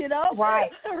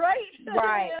 Right.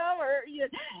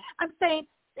 I'm saying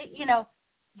that,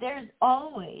 there's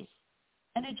always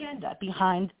an agenda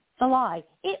behind the lie.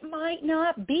 It might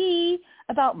not be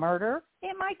about murder.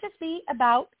 It might just be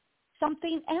about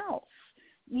something else,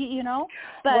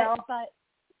 But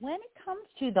when it comes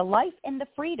to the life and the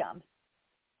freedom,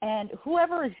 and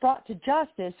whoever is brought to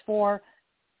justice for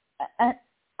a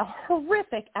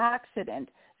horrific accident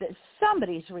that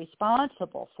somebody's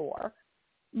responsible for,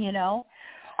 unless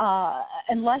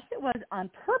it was on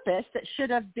purpose, that should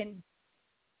have been,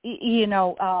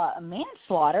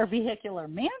 manslaughter, vehicular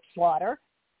manslaughter.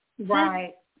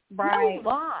 Right. No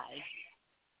lie.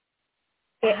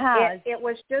 It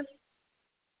was just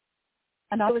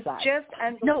an upside. It was just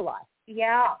no lie.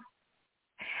 Yeah.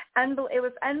 It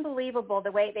was unbelievable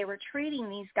the way they were treating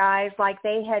these guys like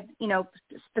they had,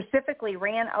 specifically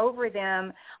ran over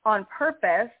them on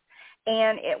purpose.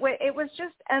 And it was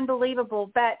just unbelievable.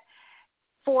 But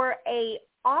for a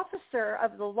officer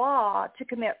of the law to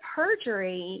commit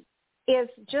perjury is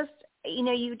just,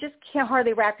 you just can't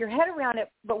hardly wrap your head around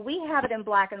it. But we have it in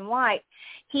black and white.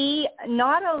 He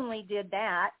not only did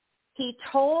that, he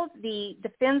told the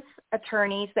defense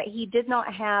attorneys that he did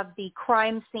not have the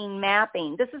crime scene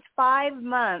mapping. This is 5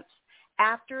 months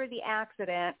after the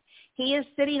accident. He is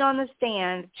sitting on the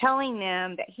stand telling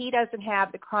them that he doesn't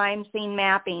have the crime scene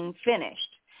mapping finished.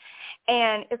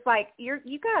 And it's like,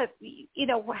 you got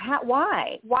to,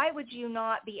 why? Why would you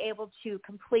not be able to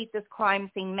complete this crime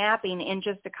scene mapping in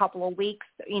just a couple of weeks,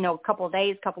 a couple of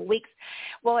days, couple of weeks?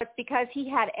 Well, it's because he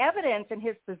had evidence in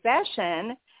his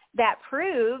possession that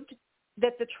proved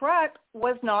that the truck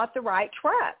was not the right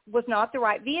truck, was not the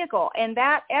right vehicle. And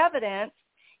that evidence,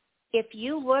 if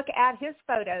you look at his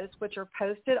photos, which are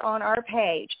posted on our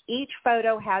page, each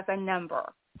photo has a number.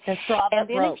 The straw that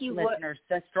broke, if you listeners.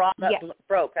 The straw that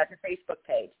broke. That's a Facebook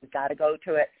page. We've got to go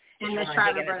to it. And the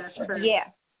SHRIVER. Yeah.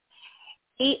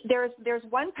 There's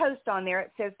one post on there.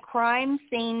 It says Crime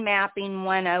Scene Mapping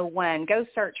 101. Go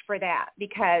search for that,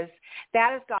 because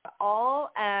that has got all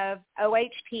of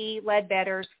OHP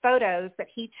Ledbetter's photos that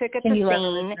he took at the scene. Can you let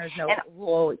listeners know who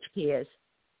OHP is?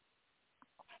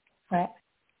 What?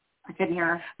 I couldn't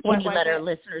hear. Can you let our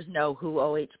listeners know who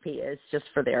OHP is, just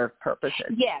for their purposes?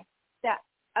 Yes.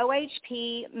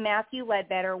 OHP Matthew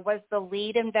Ledbetter was the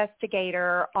lead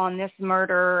investigator on this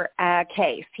murder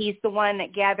case. He's the one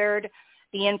that gathered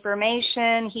the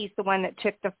information. He's the one that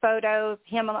took the photos,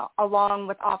 him along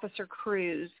with Officer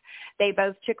Cruz. They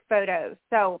both took photos.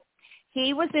 So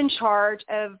he was in charge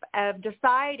of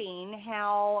deciding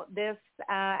how this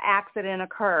accident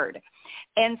occurred.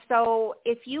 And so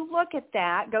if you look at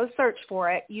that, go search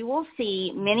for it, you will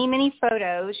see many, many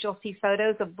photos. You'll see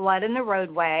photos of blood in the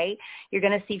roadway. You're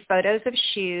going to see photos of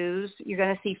shoes. You're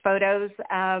going to see photos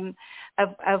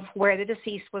of where the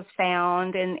deceased was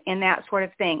found and that sort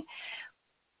of thing.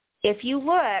 If you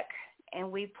look, and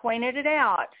we pointed it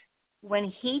out,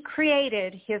 when he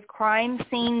created his crime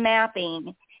scene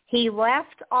mapping, he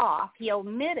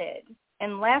omitted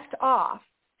and left off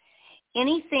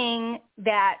anything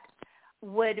that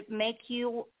would make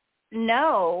you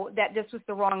know that this was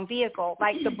the wrong vehicle,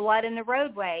 like the blood in the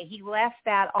roadway. He left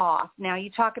that off. Now, you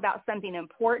talk about something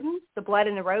important, the blood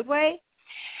in the roadway.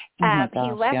 He left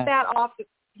that off.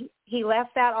 He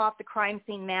left that off the crime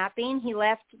scene mapping. He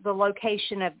left the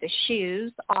location of the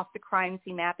shoes off the crime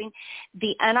scene mapping.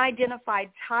 The unidentified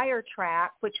tire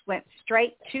track, which went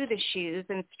straight to the shoes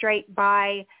and straight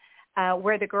by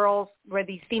where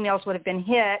these females would have been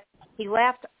hit, he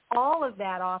left all of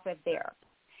that off of there.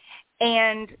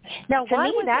 And now,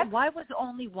 why was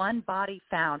only one body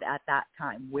found at that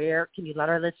time? Where, can you let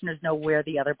our listeners know where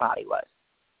the other body was?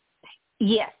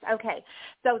 Yes. Okay.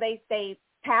 So they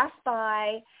passed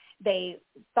by. They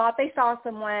thought they saw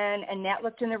someone. Annette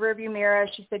looked in the rearview mirror.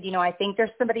 She said, I think there's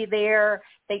somebody there.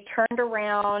 They turned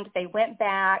around. They went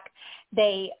back.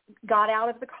 They got out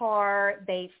of the car.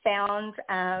 They found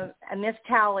a Miss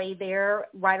Talley there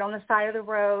right on the side of the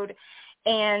road,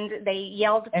 and they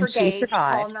yelled for Gage,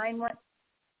 call 911.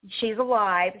 She's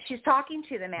alive. She's talking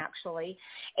to them, actually.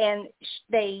 And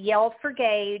they yelled for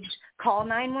Gage, call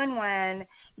 911.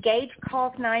 Gage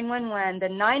calls 911. The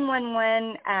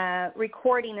 911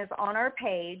 recording is on our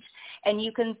page, and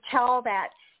you can tell that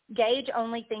Gage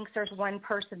only thinks there's one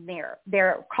person there.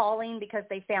 They're calling because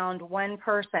they found one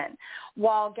person.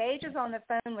 While Gage is on the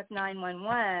phone with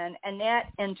 911, Annette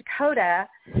and Dakota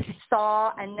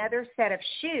saw another set of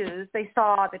shoes. They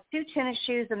saw the two tennis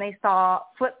shoes, and they saw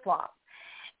flip-flops.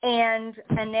 And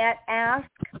Annette asked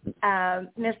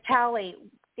Miss Talley,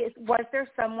 was there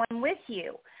someone with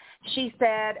you? She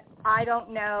said, I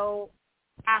don't know,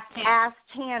 ask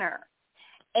Tanner.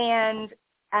 And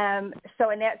so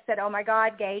Annette said, oh, my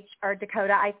God, Gage or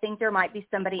Dakota, I think there might be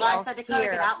somebody else I said, Dakota,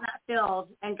 here. Get out in that field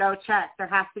and go check.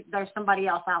 There's somebody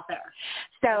else out there.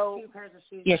 So, 2 pairs of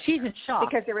shoes. Yeah, she's in shock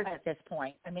because there was, at this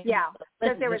point. I mean,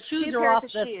 because there was shoes 2 are pairs off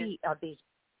of the shoes. feet of these.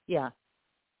 Yeah.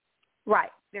 Right.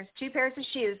 There's 2 pairs of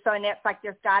shoes. So Annette's like,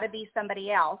 there's got to be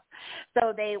somebody else.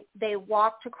 So they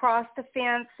walked across the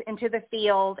fence into the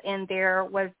field, and there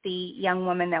was the young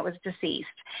woman that was deceased.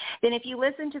 Then if you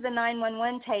listen to the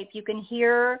 911 tape, you can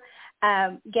hear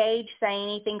Gage saying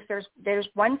he thinks there's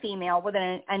one female. Well,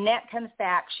 then Annette comes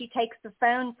back. She takes the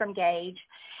phone from Gage,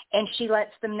 and she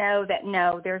lets them know that,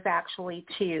 no, there's actually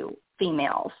 2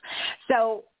 females.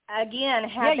 So, again,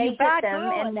 had they hit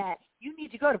them and that. You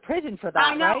need to go to prison for that,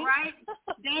 I know, right?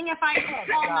 Dang if I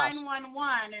could call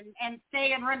 911 and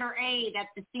stay and render aid at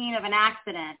the scene of an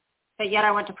accident, but yet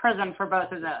I went to prison for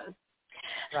both of those.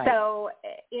 Right. So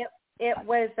it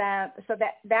was so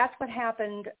that's what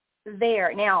happened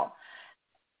there. Now,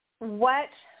 what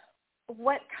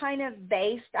kind of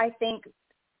based, I think,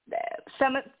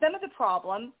 some of the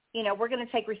problem, we're going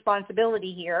to take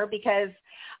responsibility here, because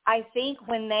I think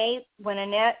when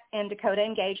Annette and Dakota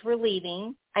and Gage were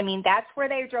leaving, I mean, that's where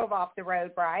they drove off the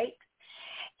road, right?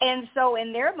 And so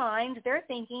in their mind, they're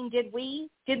thinking, did we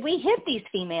hit these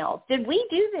females? Did we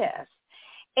do this?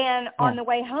 And on the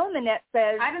way home, Annette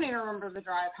says, I don't even remember the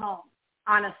drive home.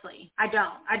 Honestly, I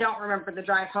don't remember the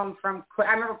drive home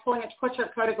I remember pulling at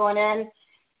Coda going in,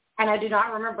 and I do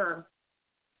not remember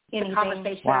anything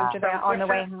conversation after that on the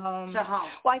way home. To home.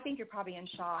 Well, I think you're probably in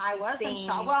shock. I was in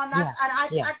shock. Well, and I,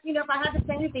 you know, if I had to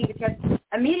say anything, because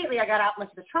immediately I got out and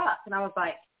looked at the truck, and I was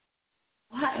like,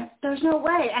 what? There's no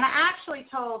way. And I actually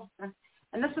told,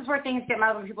 and this is where things get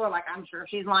mad when people are like, I'm sure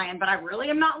she's lying, but I really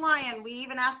am not lying. We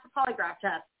even asked the polygraph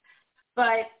test.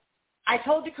 But I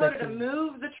told Dakota to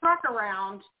move the truck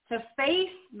around to face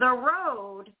the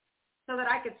road so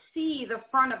that I could see the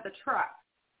front of the truck.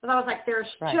 Because I was like, there's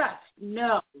just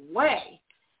no way,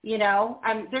 you know,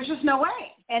 there's just no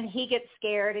way. And he gets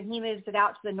scared, and he moves it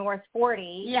out to the North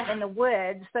 40 in the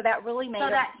woods. So that really made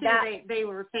they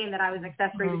were saying that I was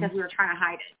accessory because we were trying to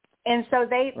hide it. And so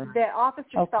the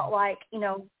officers felt like, you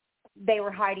know, they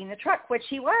were hiding the truck, which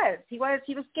he was. He was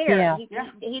scared. Yeah.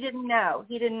 He didn't know.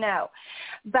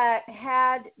 But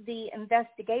had the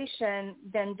investigation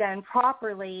been done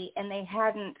properly and they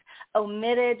hadn't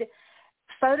omitted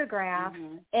photographs,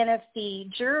 and if the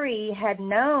jury had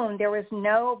known there was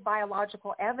no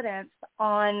biological evidence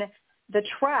on the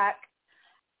truck,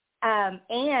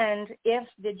 and if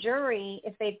the jury,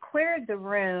 if they'd cleared the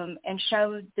room and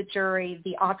showed the jury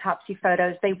the autopsy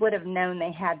photos, they would have known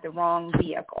they had the wrong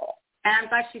vehicle. And I'm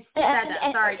glad she said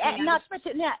that. Sorry. And not so much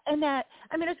that,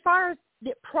 I mean, as far as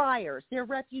the priors, their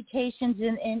reputations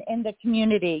in the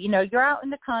community, you know, you're out in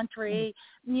the country,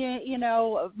 you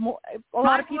know, a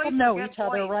lot of people know each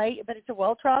other, right? But it's a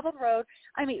well-traveled road.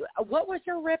 I mean, what was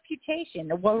their reputation?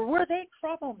 Were they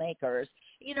troublemakers?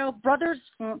 You know, brothers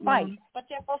fight, but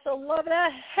they also love the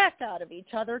heck out of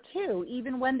each other too.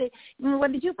 Even when they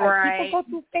do fight, people go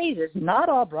through phases. Not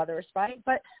all brothers fight,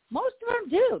 but most of them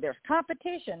do. There's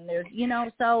competition. There's, you know,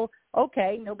 so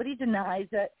okay, nobody denies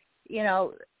that, you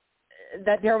know,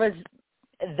 that there was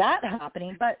that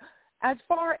happening. But as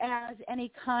far as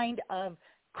any kind of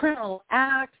criminal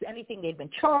acts, anything they've been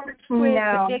charged with,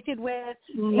 convicted with,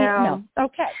 no.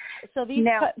 Okay, so these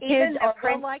kids are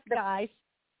real-life guys.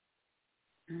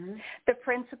 The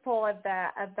principal of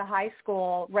the high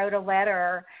school wrote a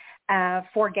letter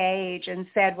for Gage and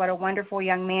said what a wonderful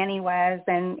young man he was,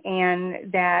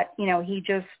 and that, you know, he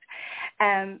just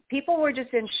people were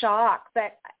just in shock.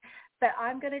 But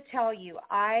I'm going to tell you,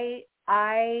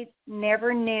 I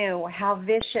never knew how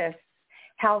vicious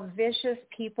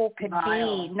people could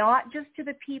be, not just to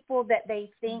the people that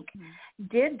they think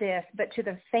did this, but to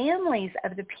the families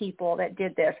of the people that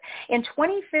did this. In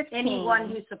 2015, anyone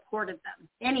who supported them,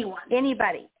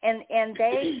 anybody, and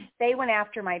they went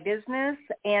after my business,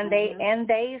 and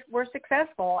they were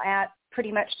successful at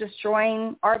pretty much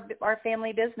destroying our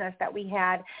family business that we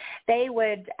had. They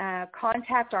would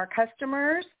contact our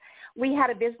customers. We had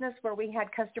a business where we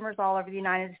had customers all over the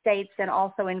United States and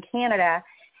also in Canada.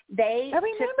 They took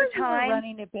the time. You were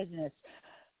running a business.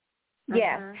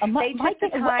 Yes. They took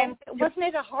the time. Wasn't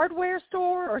it a hardware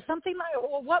store or something like?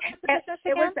 Well, what was the business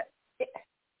again?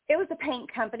 It was a paint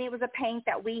company. It was a paint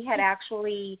that we had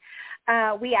actually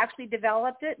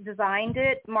developed it, designed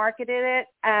it, marketed it,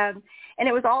 and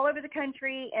it was all over the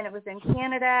country, and it was in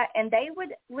Canada. And they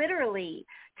would literally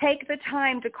take the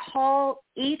time to call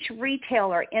each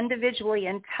retailer individually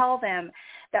and tell them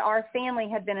that our family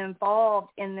had been involved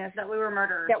in this, that we were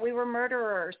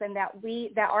murderers, and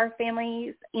that our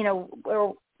families, you know,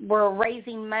 were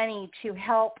raising money to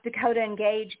help Dakota and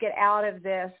Gage get out of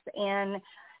this. And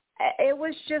it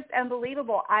was just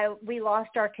unbelievable. We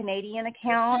lost our Canadian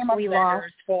account. We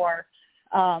lost for,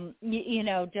 you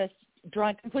know, just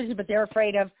drawing conclusions, but they're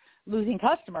afraid of losing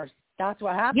customers. That's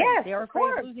what happened. Yes, they're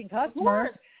afraid of losing customers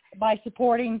by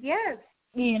supporting,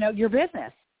 you know, your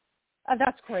business.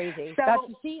 That's crazy. So, that's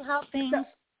to see how things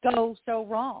go so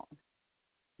wrong.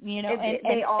 You know, and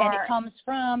it comes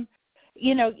from,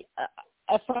 you know,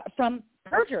 from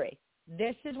perjury.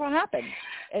 This is what happened.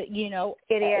 You know,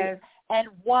 it is. And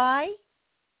why?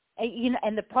 You know,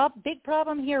 and the big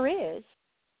problem here is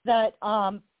that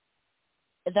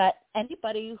that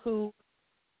anybody who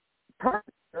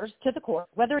perjures to the court,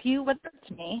 whether it's you, whether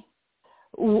it's me,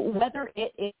 whether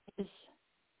it is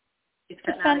a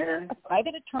defender, a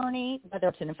private attorney, whether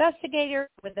it's an investigator,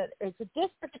 whether it's a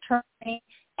district attorney,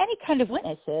 any kind of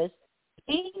witnesses,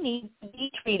 they need to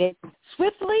be treated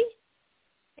swiftly,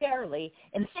 fairly,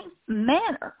 in the same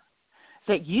manner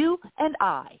that you and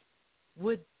I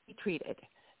would be treated.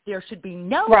 There should be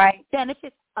no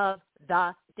benefit of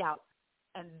the doubt.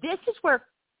 And this is where,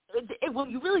 when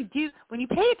you really do, when you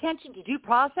pay attention to due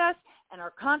process and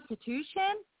our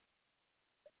Constitution,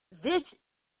 this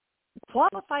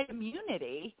qualified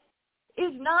immunity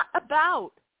is not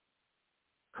about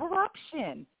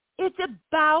corruption. It's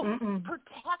about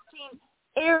protecting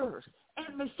errors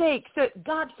and mistakes that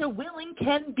God so willing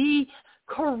can be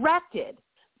corrected.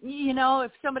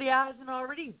 if somebody hasn't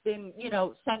already been,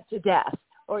 sent to death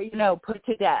or, put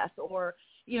to death or,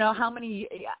 how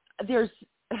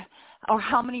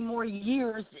many more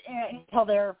years until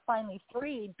they're finally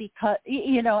freed because,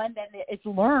 and then it's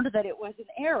learned that it was an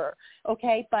error.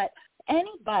 Okay. But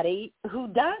anybody who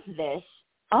does this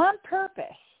on purpose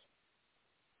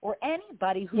or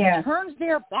anybody who turns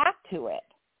their back to it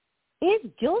is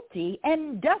guilty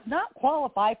and does not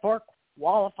qualify for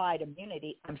qualified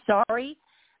immunity. I'm sorry,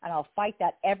 and I'll fight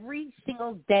that every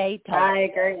single day till I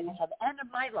agree. Until the end of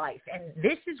my life. And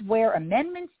this is where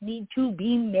amendments need to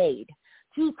be made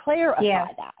to clarify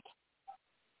that.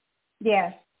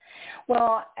 Yes.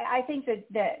 Well, I think that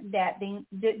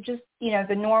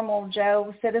the normal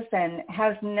Joe citizen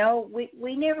has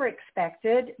we never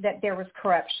expected that there was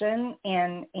corruption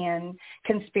and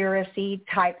conspiracy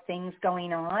type things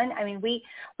going on. I mean, we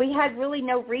had really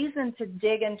no reason to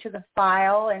dig into the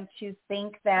file and to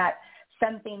think that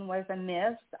something was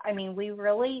amiss. I mean,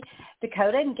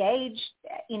 Dakota and Gage,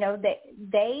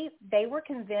 they were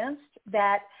convinced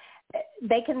that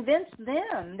they convinced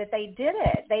them that they did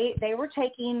it. They were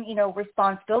taking,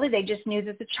 responsibility. They just knew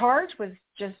that the charge was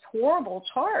just horrible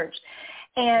charge.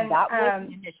 And that was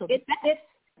the initial defense.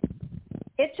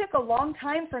 It took a long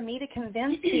time for me to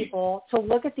convince people to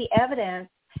look at the evidence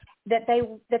that they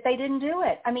didn't do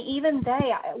it. I mean, even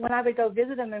when I would go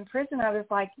visit them in prison, I was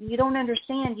like, you don't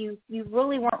understand. You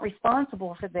really weren't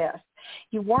responsible for this.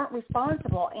 You weren't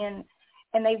responsible. And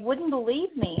they wouldn't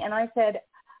believe me. And I said,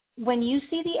 when you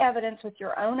see the evidence with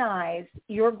your own eyes,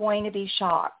 you're going to be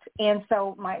shocked. And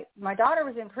so my daughter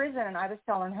was in prison, and I was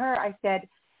telling her, I said,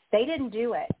 they didn't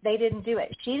do it. They didn't do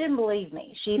it. She didn't believe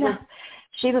me. She was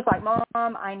like, Mom,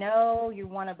 I know you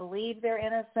want to believe they're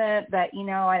innocent, but,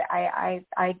 I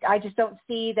just don't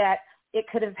see that it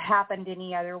could have happened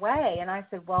any other way. And I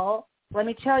said, well, let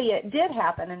me tell you, it did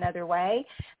happen another way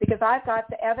because I've got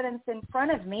the evidence in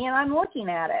front of me and I'm looking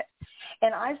at it.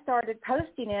 And I started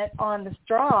posting it on the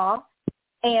Straw,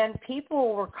 and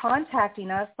people were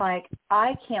contacting us like,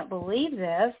 I can't believe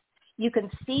this. You can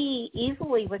see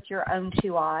easily with your own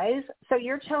two eyes. So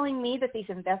you're telling me that these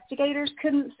investigators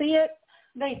couldn't see it?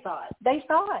 They saw it. They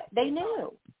saw it. They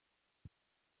knew.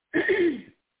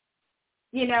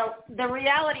 The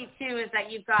reality, too, is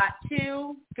that you've got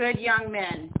two good young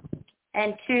men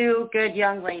and two good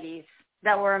young ladies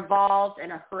that were involved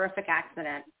in a horrific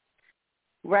accident,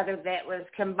 whether that was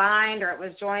combined or it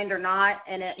was joined or not,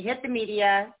 and it hit the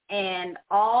media, and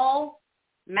all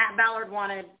Matt Ballard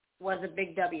wanted was a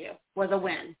big W, was a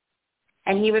win,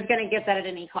 and he was going to get that at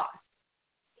any cost.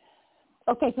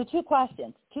 Okay, so two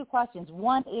questions.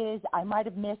 One is, I might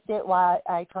have missed it while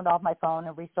I turned off my phone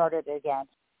and restarted it again.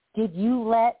 Did you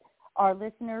let our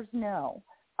listeners know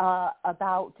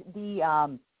about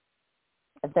the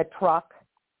truck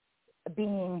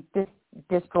being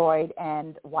destroyed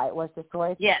and why it was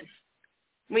destroyed? Yes,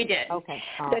 we did. Okay.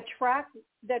 The truck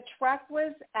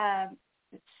was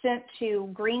sent to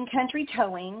Green Country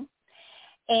Towing,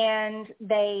 and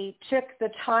they took the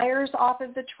tires off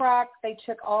of the truck. They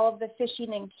took all of the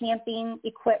fishing and camping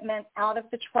equipment out of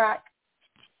the truck,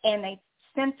 and they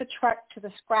sent the truck to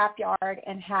the scrapyard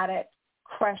and had it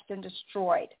crushed and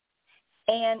destroyed.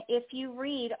 And if you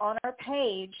read on our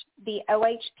page the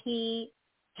OHP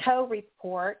tow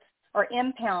report or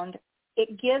impound,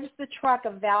 it gives the truck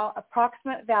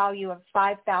approximate value of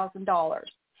 $5,000.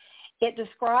 It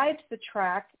describes the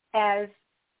truck as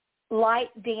light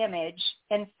damage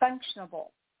and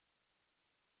functionable.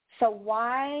 So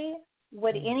why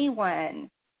would anyone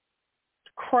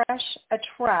crush a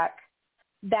truck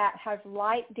that has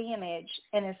light damage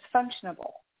and is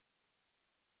functionable?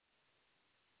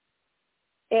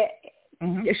 It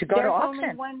should go to auction.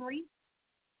 There's only one reason.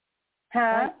 Huh?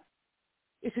 Right.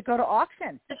 It should go to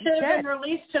auction. It should have been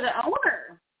released to the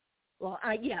owner. Well,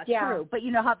 yeah, true. But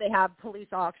you know how they have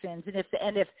police auctions, and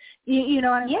if you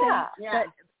know what I'm saying? Yeah.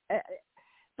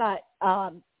 But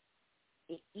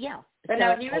yeah. But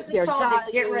no, he was told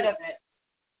to get rid of it.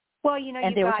 Well, you've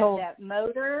got that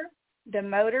motor. The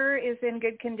motor is in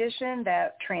good condition.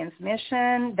 The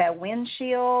transmission, the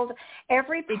windshield,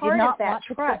 every part of that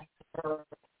truck.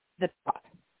 The truck.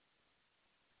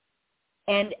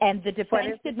 And the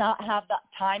defense did not have that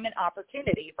time and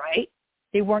opportunity, right?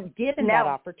 They weren't given that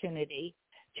opportunity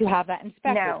to have that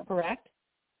inspected, correct?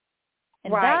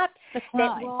 And that's the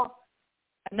crime.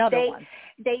 Another one.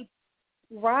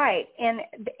 And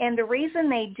the reason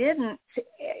they didn't,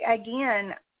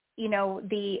 again,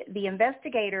 the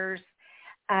investigators,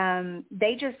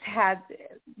 they just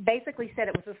basically said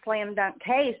it was a slam dunk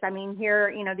case. I mean,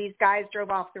 here, these guys drove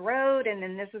off the road, and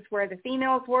then this is where the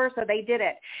females were, so they did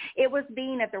it. It was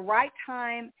being at the right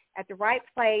time at the right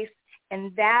place,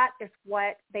 and that is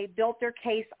what they built their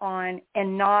case on,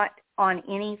 and not on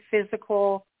any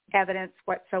physical evidence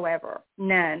whatsoever.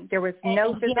 None. There was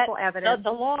no physical evidence.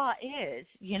 The law is,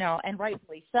 and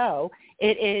rightfully so,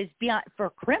 it is beyond, for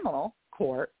criminal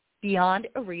court, beyond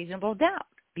a reasonable doubt.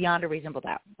 Beyond a reasonable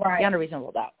doubt. Right. Beyond a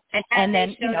reasonable doubt. And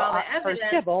then, the for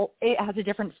civil, it has a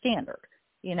different standard,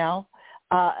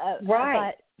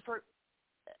 Right.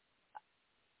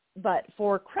 But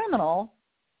for criminal,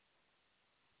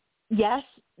 yes,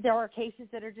 there are cases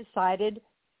that are decided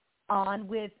on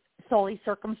with solely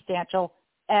circumstantial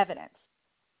evidence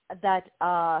that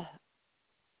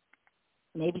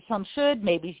maybe some should,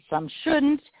 maybe some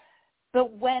shouldn't,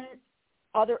 but when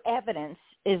other evidence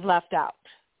is left out.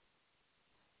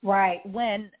 Right.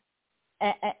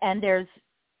 And there's,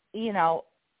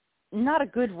 not a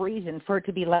good reason for it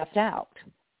to be left out.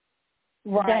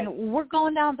 Right. Then we're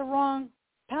going down the wrong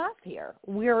path here.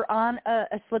 We're on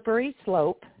a slippery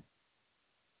slope,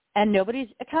 and nobody's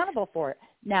accountable for it.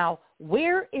 Now,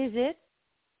 where is it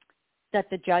that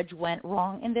the judge went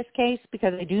wrong in this case?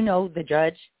 Because I do know the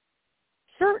judge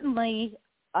certainly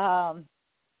was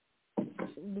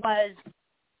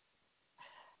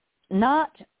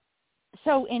not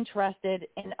so interested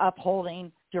in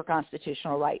upholding your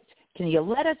constitutional rights. Can you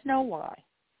let us know why?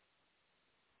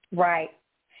 Right.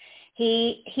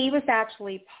 He was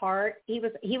actually he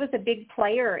was a big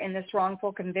player in this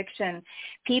wrongful conviction.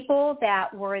 People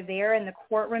that were there in the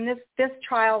courtroom, this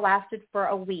trial lasted for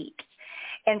a week,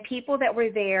 and people that were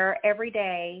there every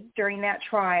day during that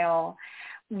trial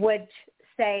would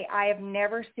say, I have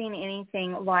never seen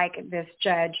anything like this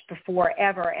judge before,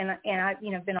 ever. And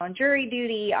I've been on jury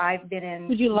duty. I've been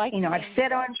in, I've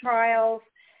sit on trials.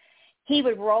 He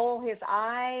would roll his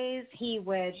eyes. He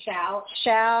would shout.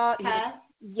 He would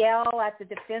yell at the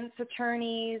defense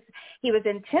attorneys. He was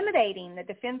intimidating the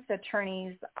defense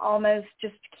attorneys almost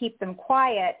just to keep them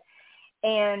quiet.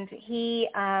 And he,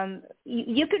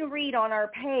 you can read on our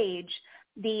page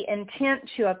the intent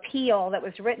to appeal that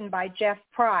was written by Jeff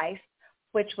Price,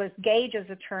 which was Gage's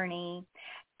attorney,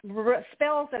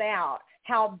 spells it out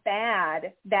how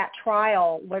bad that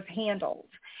trial was handled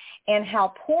and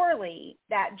how poorly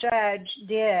that judge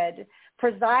did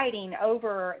presiding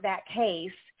over that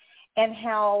case, and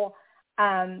how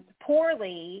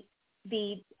poorly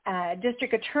the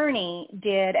district attorney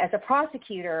did as a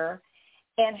prosecutor,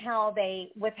 and how they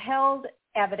withheld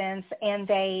evidence and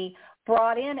they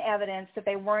brought in evidence that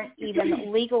they weren't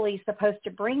even legally supposed to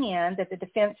bring in, that the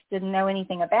defense didn't know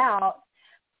anything about.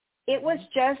 It was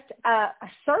just a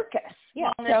circus.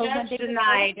 Yeah, so when they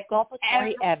denied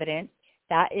exculpatory evidence,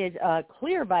 that is a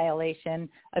clear violation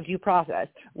of due process.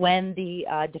 When the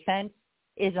defense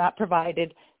is not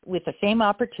provided with the same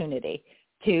opportunity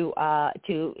to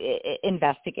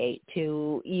investigate,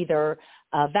 to either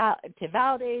to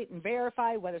validate and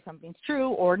verify whether something's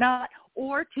true or not,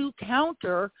 or to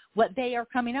counter what they are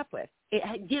coming up with.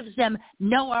 It gives them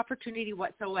no opportunity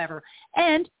whatsoever.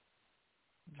 And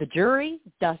the jury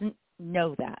doesn't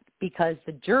know that, because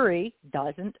the jury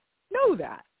doesn't know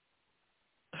that.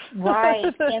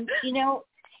 Right. And,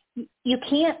 you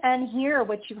can't unhear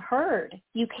what you've heard.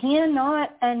 You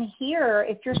cannot unhear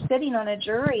if you're sitting on a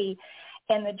jury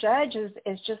and the judge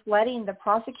is just letting the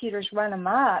prosecutors run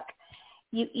amok.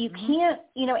 You can't,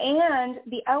 and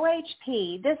the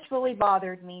OHP, this really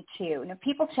bothered me too. Now,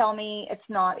 people tell me it's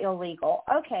not illegal.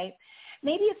 Okay,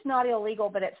 maybe it's not illegal,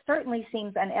 but it certainly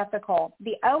seems unethical.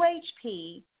 The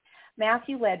OHP,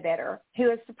 Matthew Ledbetter,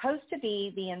 who is supposed to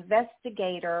be the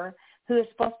investigator, who is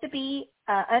supposed to be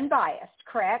unbiased,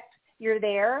 correct? You're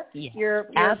there. Yeah. You're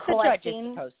as collecting. The judge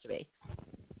is supposed to be.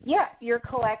 Yeah, you're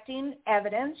collecting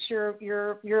evidence.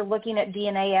 You're looking at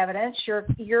DNA evidence.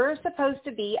 You're supposed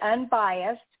to be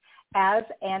unbiased as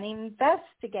an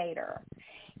investigator.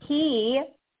 He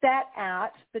sat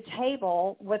at the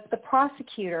table with the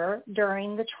prosecutor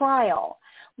during the trial,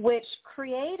 which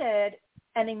created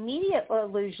an immediate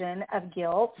illusion of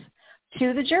guilt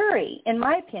to the jury, in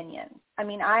my opinion. I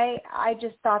mean, I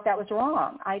just thought that was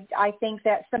wrong. I think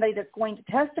that somebody that's going to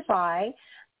testify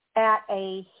at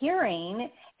a hearing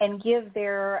and give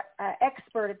their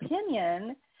expert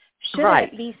opinion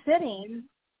shouldn't be sitting,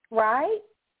 right?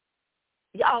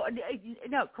 Oh,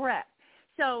 no, correct.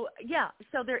 So,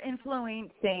 so they're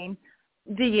influencing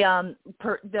the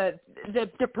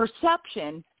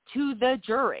perception to the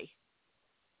jury.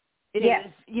 It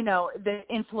is, the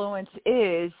influence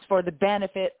is for the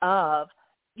benefit of,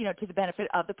 to the benefit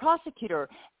of the prosecutor.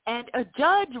 And a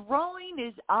judge rolling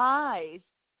his eyes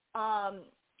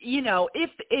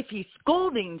if he's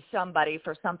scolding somebody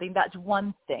for something, that's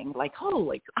one thing. Like,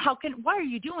 why are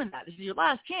you doing that? This is your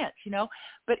last chance,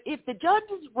 But if the judge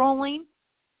is rolling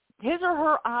his or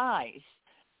her eyes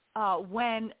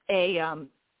when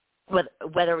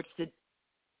whether it's the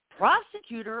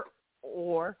prosecutor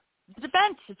or the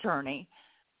defense attorney,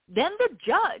 then the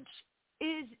judge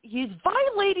he's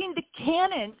violating the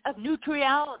canons of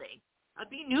neutrality, of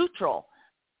being neutrality,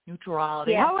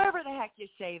 however the heck you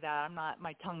say that.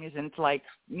 My tongue isn't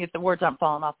the words aren't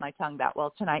falling off my tongue that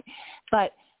well tonight,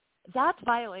 but that's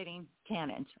violating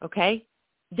canons, okay?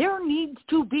 There needs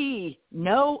to be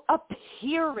no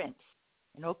appearance.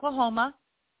 In Oklahoma,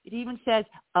 it even says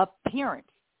appearance.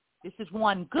 This is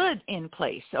one good in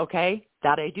place, okay,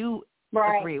 that I do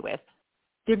agree with.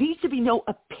 There needs to be no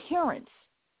appearance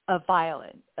of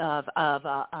violation of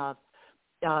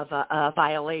a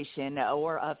violation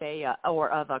or of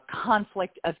a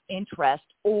conflict of interest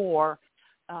or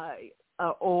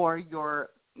your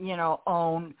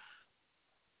own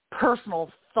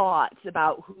personal thoughts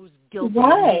about who's guilty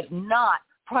and who's not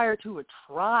prior to a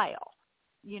trial.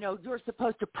 You're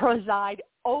supposed to preside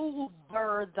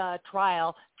over the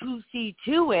trial to see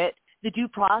to it the due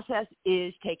process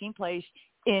is taking place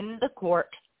in the court,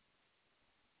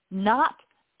 not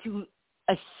to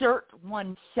assert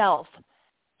oneself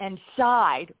and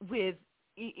side with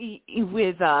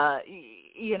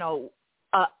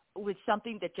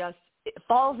something that just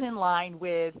falls in line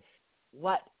with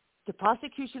what the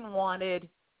prosecution wanted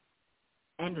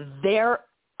and their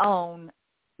own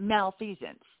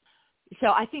malfeasance.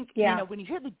 So I think, when you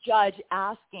hear the judge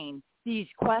asking these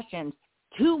questions,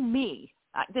 to me,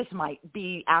 this might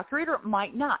be accurate or it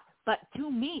might not, but to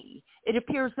me, it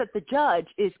appears that the judge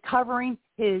is covering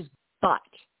his butt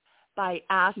by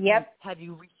asking, have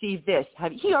you received this?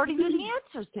 He already knew the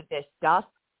answers to this stuff,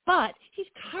 but he's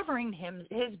covering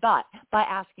his butt by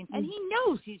asking, and he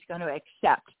knows he's going to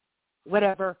accept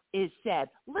whatever is said.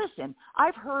 Listen,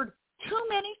 I've heard too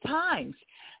many times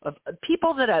of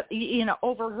people that have,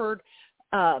 overheard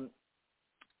at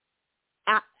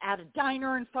a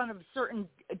diner in front of certain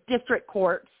district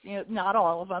courts, not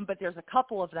all of them, but there's a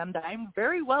couple of them that I'm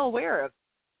very well aware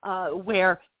of,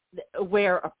 where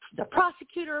the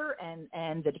prosecutor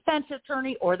and the defense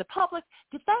attorney or the public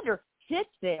defender sits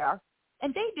there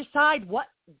and they decide what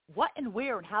and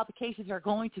where and how the cases are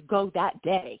going to go that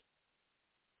day.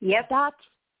 Yes. That's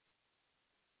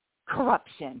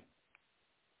corruption.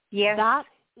 Yes. That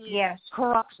is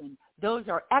corruption. Those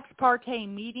are ex parte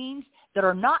meetings that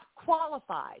are not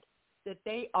qualified. That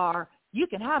they are. You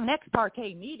can have an ex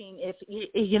parte meeting if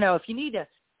you need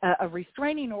a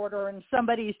restraining order and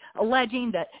somebody's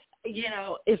alleging that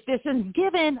if this isn't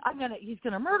given, he's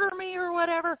gonna murder me or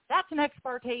whatever. That's an ex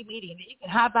parte meeting. You can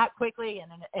have that quickly,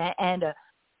 and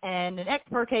an ex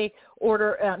parte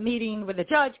order meeting with a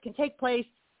judge can take place,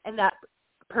 and that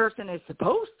person is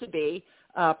supposed to be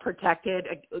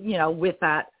protected, with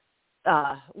that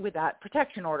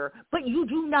protection order. But you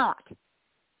do not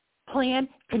plan,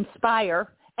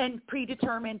 conspire, and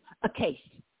predetermine a case.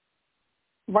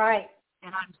 Right.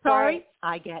 And I'm sorry,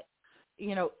 I get,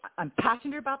 I'm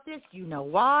passionate about this. You know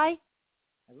why.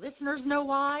 My listeners know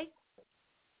why.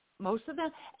 Most of them.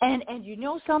 And you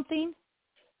know something?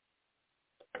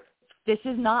 This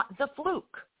is not the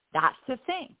fluke. That's the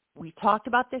thing. We talked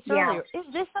about this earlier.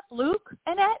 Is this a fluke,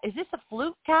 Annette? Is this a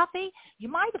fluke, Kathy? You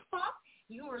might have thought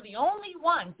you were the only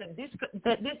ones that this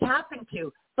happened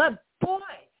to. But, boy,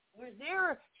 was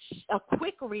there a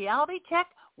quick reality check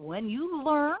when you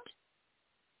learned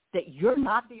that you're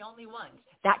not the only ones.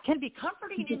 That can be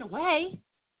comforting in a way,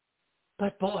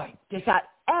 but boy, does that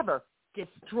ever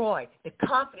destroy the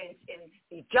confidence in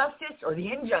the justice or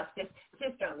the injustice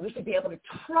system. We should be able to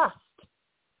trust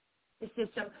the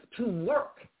system to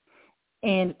work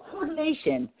in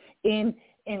coordination, in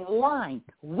line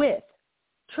with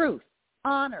truth,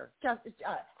 honor, justice,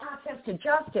 access to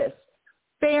justice,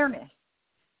 fairness.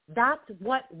 That's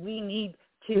what we need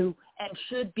to and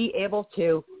should be able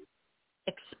to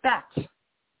expect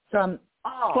from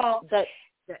all that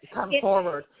come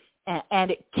forward.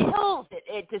 And it kills it.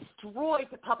 It destroys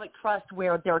the public trust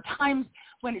where there are times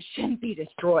when it shouldn't be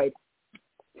destroyed.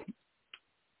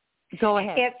 Go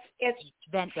ahead. It's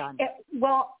vent on.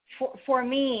 For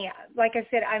me, like I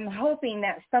said, I'm hoping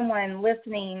that someone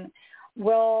listening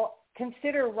will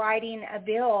consider writing a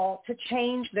bill to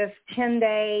change this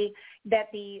 10-day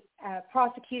that the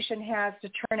prosecution has to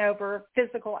turn over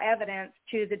physical evidence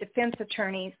to the defense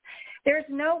attorneys. There's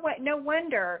no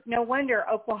wonder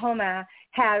Oklahoma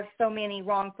has so many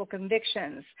wrongful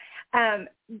convictions.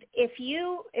 If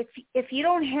you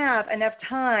don't have enough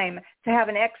time to have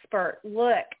an expert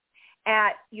look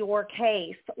at your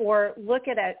case or look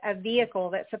at a vehicle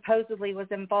that supposedly was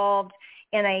involved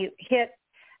in a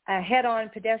head-on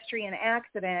pedestrian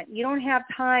accident, you don't have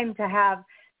time to have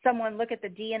someone look at the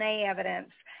DNA evidence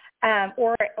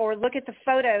or look at the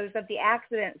photos of the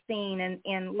accident scene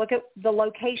and look at the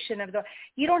location of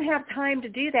you don't have time to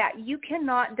do that. You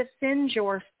cannot defend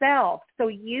yourself. So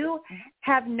you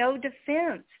have no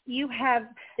defense.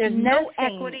 There's no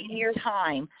equity in your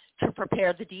time to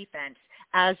prepare the defense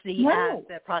as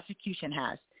the prosecution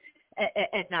has.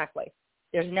 Exactly.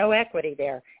 There's no equity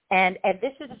there. And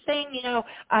this is the thing,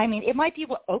 it might be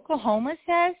what Oklahoma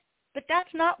says, but that's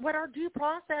not what our due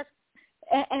process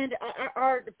and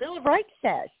our Bill of Rights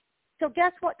says. So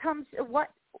guess what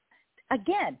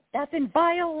again, that's in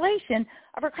violation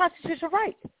of our constitutional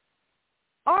rights.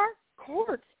 Our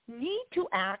courts need to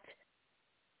act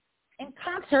in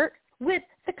concert with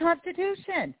the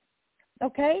Constitution.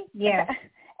 Okay? Yeah.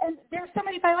 And there are so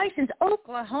many violations.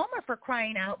 Oklahoma, for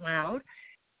crying out loud,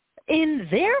 in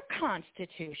their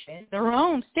constitution, their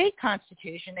own state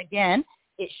constitution, again,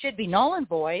 it should be null and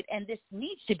void, and this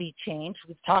needs to be changed.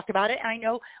 We've talked about it. I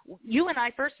know you and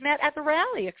I first met at the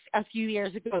rally a few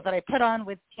years ago that I put on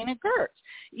with Tina Gertz.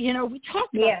 We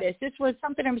talked about this. This was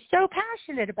something I'm so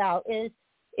passionate about is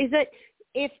that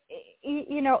if,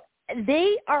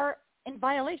 they are in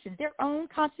violation. Their own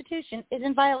constitution is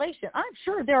in violation. I'm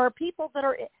sure there are people that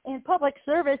are in public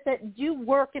service that do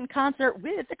work in concert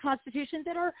with the Constitution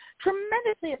that are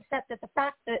tremendously upset at the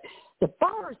fact that the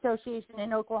Bar Association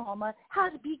in Oklahoma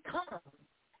has become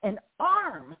an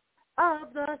arm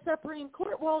of the Supreme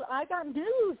Court. Well, I got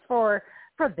news for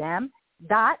them.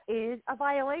 That is a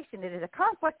violation. It is a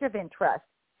conflict of interest.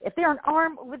 If they're an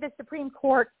arm with the Supreme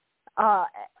Court, the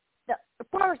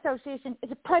Bar Association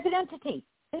is a private entity.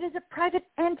 It is a private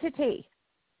entity.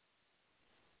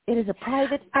 It is a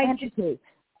private entity.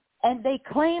 And they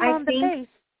claim on the face.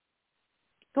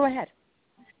 Go ahead.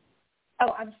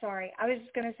 Oh, I'm sorry. I was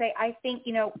just going to say, I think,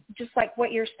 just like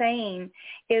what you're saying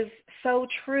is so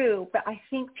true, but I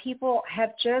think people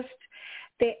have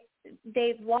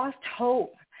they've lost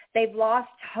hope. They've lost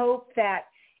hope that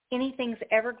anything's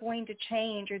ever going to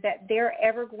change or that they're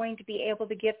ever going to be able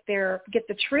to get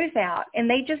the truth out. And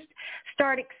they just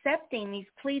start accepting these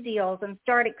plea deals and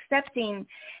start accepting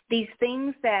these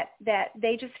things that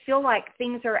they just feel like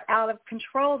things are out of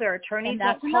control. Their attorneys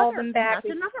won't call them back.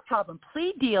 That's another problem.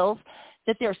 Plea deals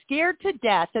that they're scared to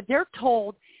death, that they're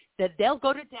told that they'll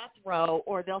go to death row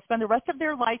or they'll spend the rest of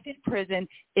their life in prison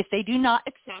if they do not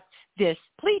accept this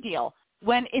plea deal,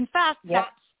 when in fact that's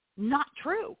not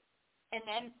true. And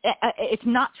then it's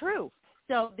not true.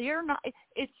 So they're not.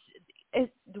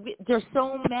 There's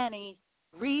so many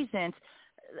reasons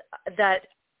that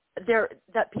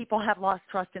people have lost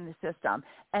trust in the system,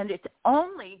 and it's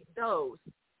only those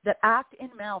that act in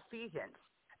malfeasance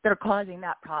that are causing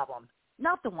that problem,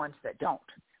 not the ones that don't.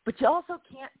 But you also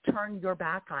can't turn your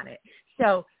back on it.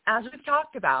 So as we've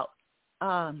talked about,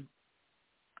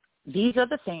 these are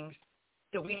the things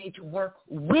that we need to work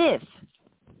with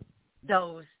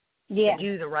those.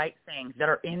 Do the right things that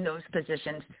are in those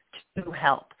positions to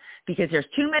help, because there's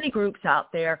too many groups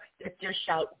out there that just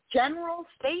shout general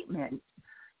statements.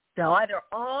 So either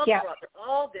all corrupt, they're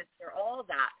all this, they're all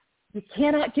that. You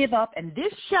cannot give up. And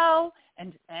this show,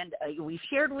 and we've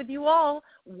shared with you all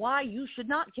why you should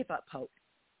not give up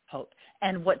hope.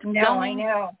 And what's going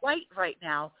right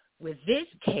now with this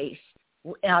case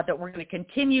that we're going to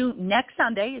continue next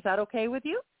Sunday. Is that okay with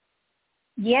you?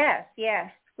 Yes.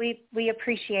 We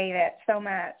appreciate it so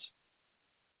much.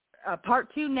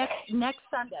 Part 2 next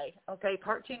Sunday. Okay,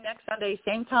 Part 2 next Sunday,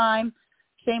 same time,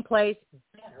 same place,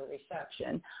 better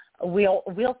reception.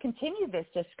 We'll continue this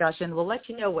discussion. We'll let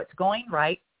you know what's going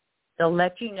right. They'll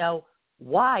let you know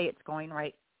why it's going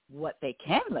right, what they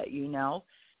can let you know,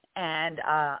 and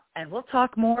we'll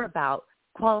talk more about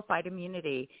qualified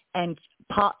immunity and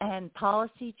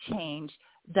policy change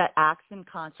that acts in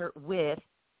concert with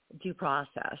due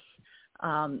process.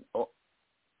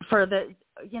 For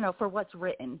what's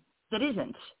written that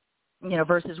isn't,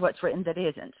 versus what's written that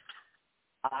isn't.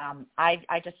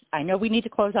 I know we need to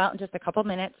close out in just a couple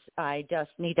minutes. I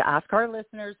just need to ask our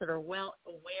listeners that are well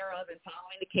aware of and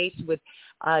following the case with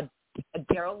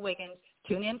Daryl Wiggins,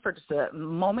 tune in for just a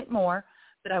moment more.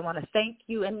 But I want to thank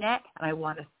you, Annette, and I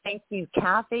want to thank you,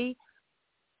 Kathy,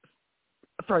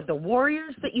 for the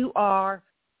warriors that you are,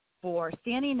 for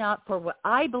standing up for what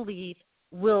I believe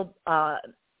will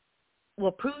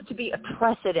prove to be a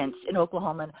precedent in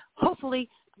Oklahoma and hopefully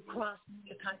across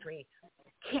the country.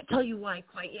 Can't tell you why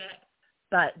quite yet,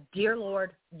 but dear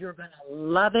Lord, you're going to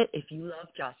love it if you love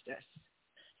justice.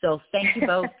 So thank you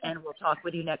both, and we'll talk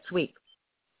with you next week.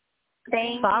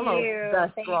 Follow you.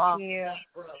 the Thank Straw you.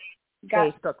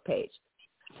 Facebook page.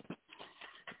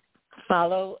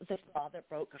 Follow the Straw That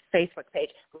Broke Facebook page.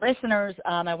 Listeners,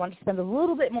 I want to spend a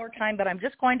little bit more time, but I'm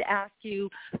just going to ask you,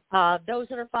 those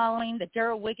that are following the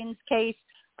Daryl Wiggins case,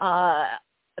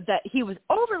 that he was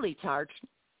overly charged.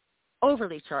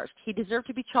 He deserved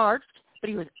to be charged, but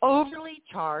he was overly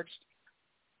charged,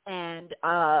 and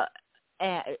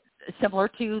similar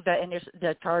to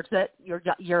the charge that your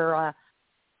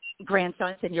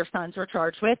grandsons and your sons were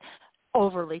charged with,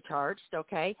 overly charged,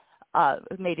 okay?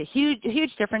 Made a huge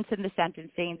difference in the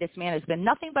sentencing. This man has been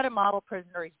nothing but a model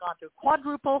prisoner. He's gone through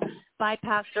quadruple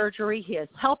bypass surgery. He has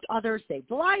helped others, saved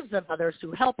the lives of others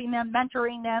through helping them,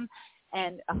 mentoring them,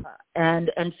 and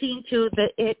seeing to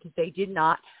that they did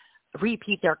not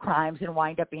repeat their crimes and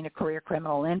wind up being a career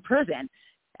criminal in prison.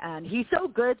 And he's so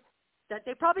good that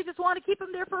they probably just want to keep him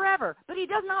there forever. But he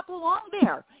does not belong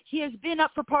there. He has been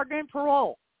up for pardon and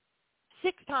parole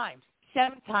 6 times.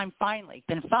 7th time finally.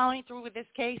 Been following through with this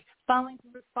case, following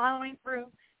through,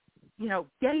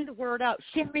 getting the word out,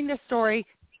 sharing this story,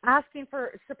 asking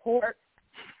for support.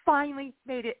 Finally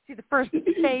made it to the first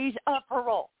phase of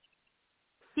parole.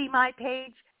 See my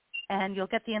page, and you'll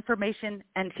get the information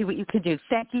and see what you can do.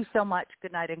 Thank you so much.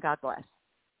 Good night, and God bless.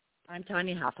 I'm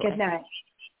Tanya Hathaway. Good night.